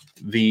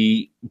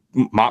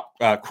mop,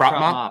 crop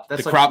mop.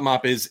 That's the crop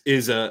mop is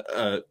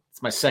a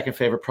it's my second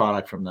favorite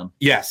product from them.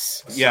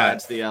 yes,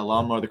 It's the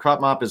lawnmower. The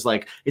crop mop is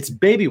like, it's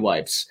baby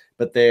wipes,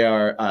 but they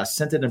are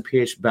scented and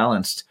pH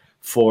balanced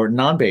for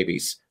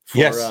non-babies,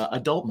 for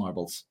adult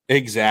marbles.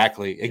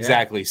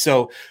 Exactly.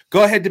 So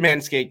go ahead to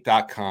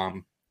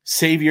manscaped.com,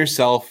 save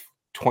yourself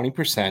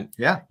 20%.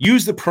 Yeah.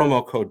 Use the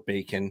promo code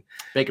BACON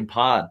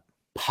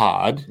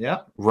Pod. Yeah.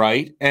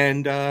 right?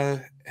 And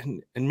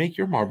make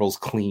your marbles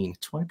clean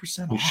 20%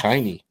 and off.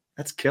 shiny.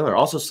 That's killer.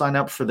 Also sign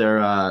up for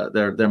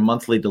their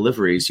monthly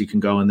deliveries. You can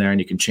go in there and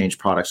you can change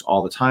products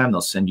all the time.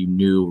 They'll send you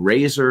new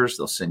razors.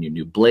 They'll send you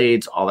new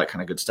blades, all that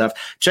kind of good stuff.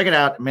 Check it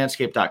out,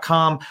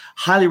 manscaped.com.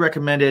 Highly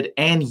recommended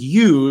and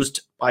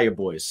used by your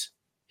boys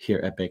here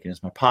at Bacon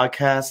Is My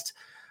Podcast.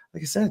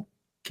 Like I said,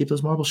 keep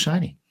those marbles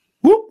shiny.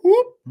 Whoop,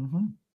 whoop. Mm-hmm.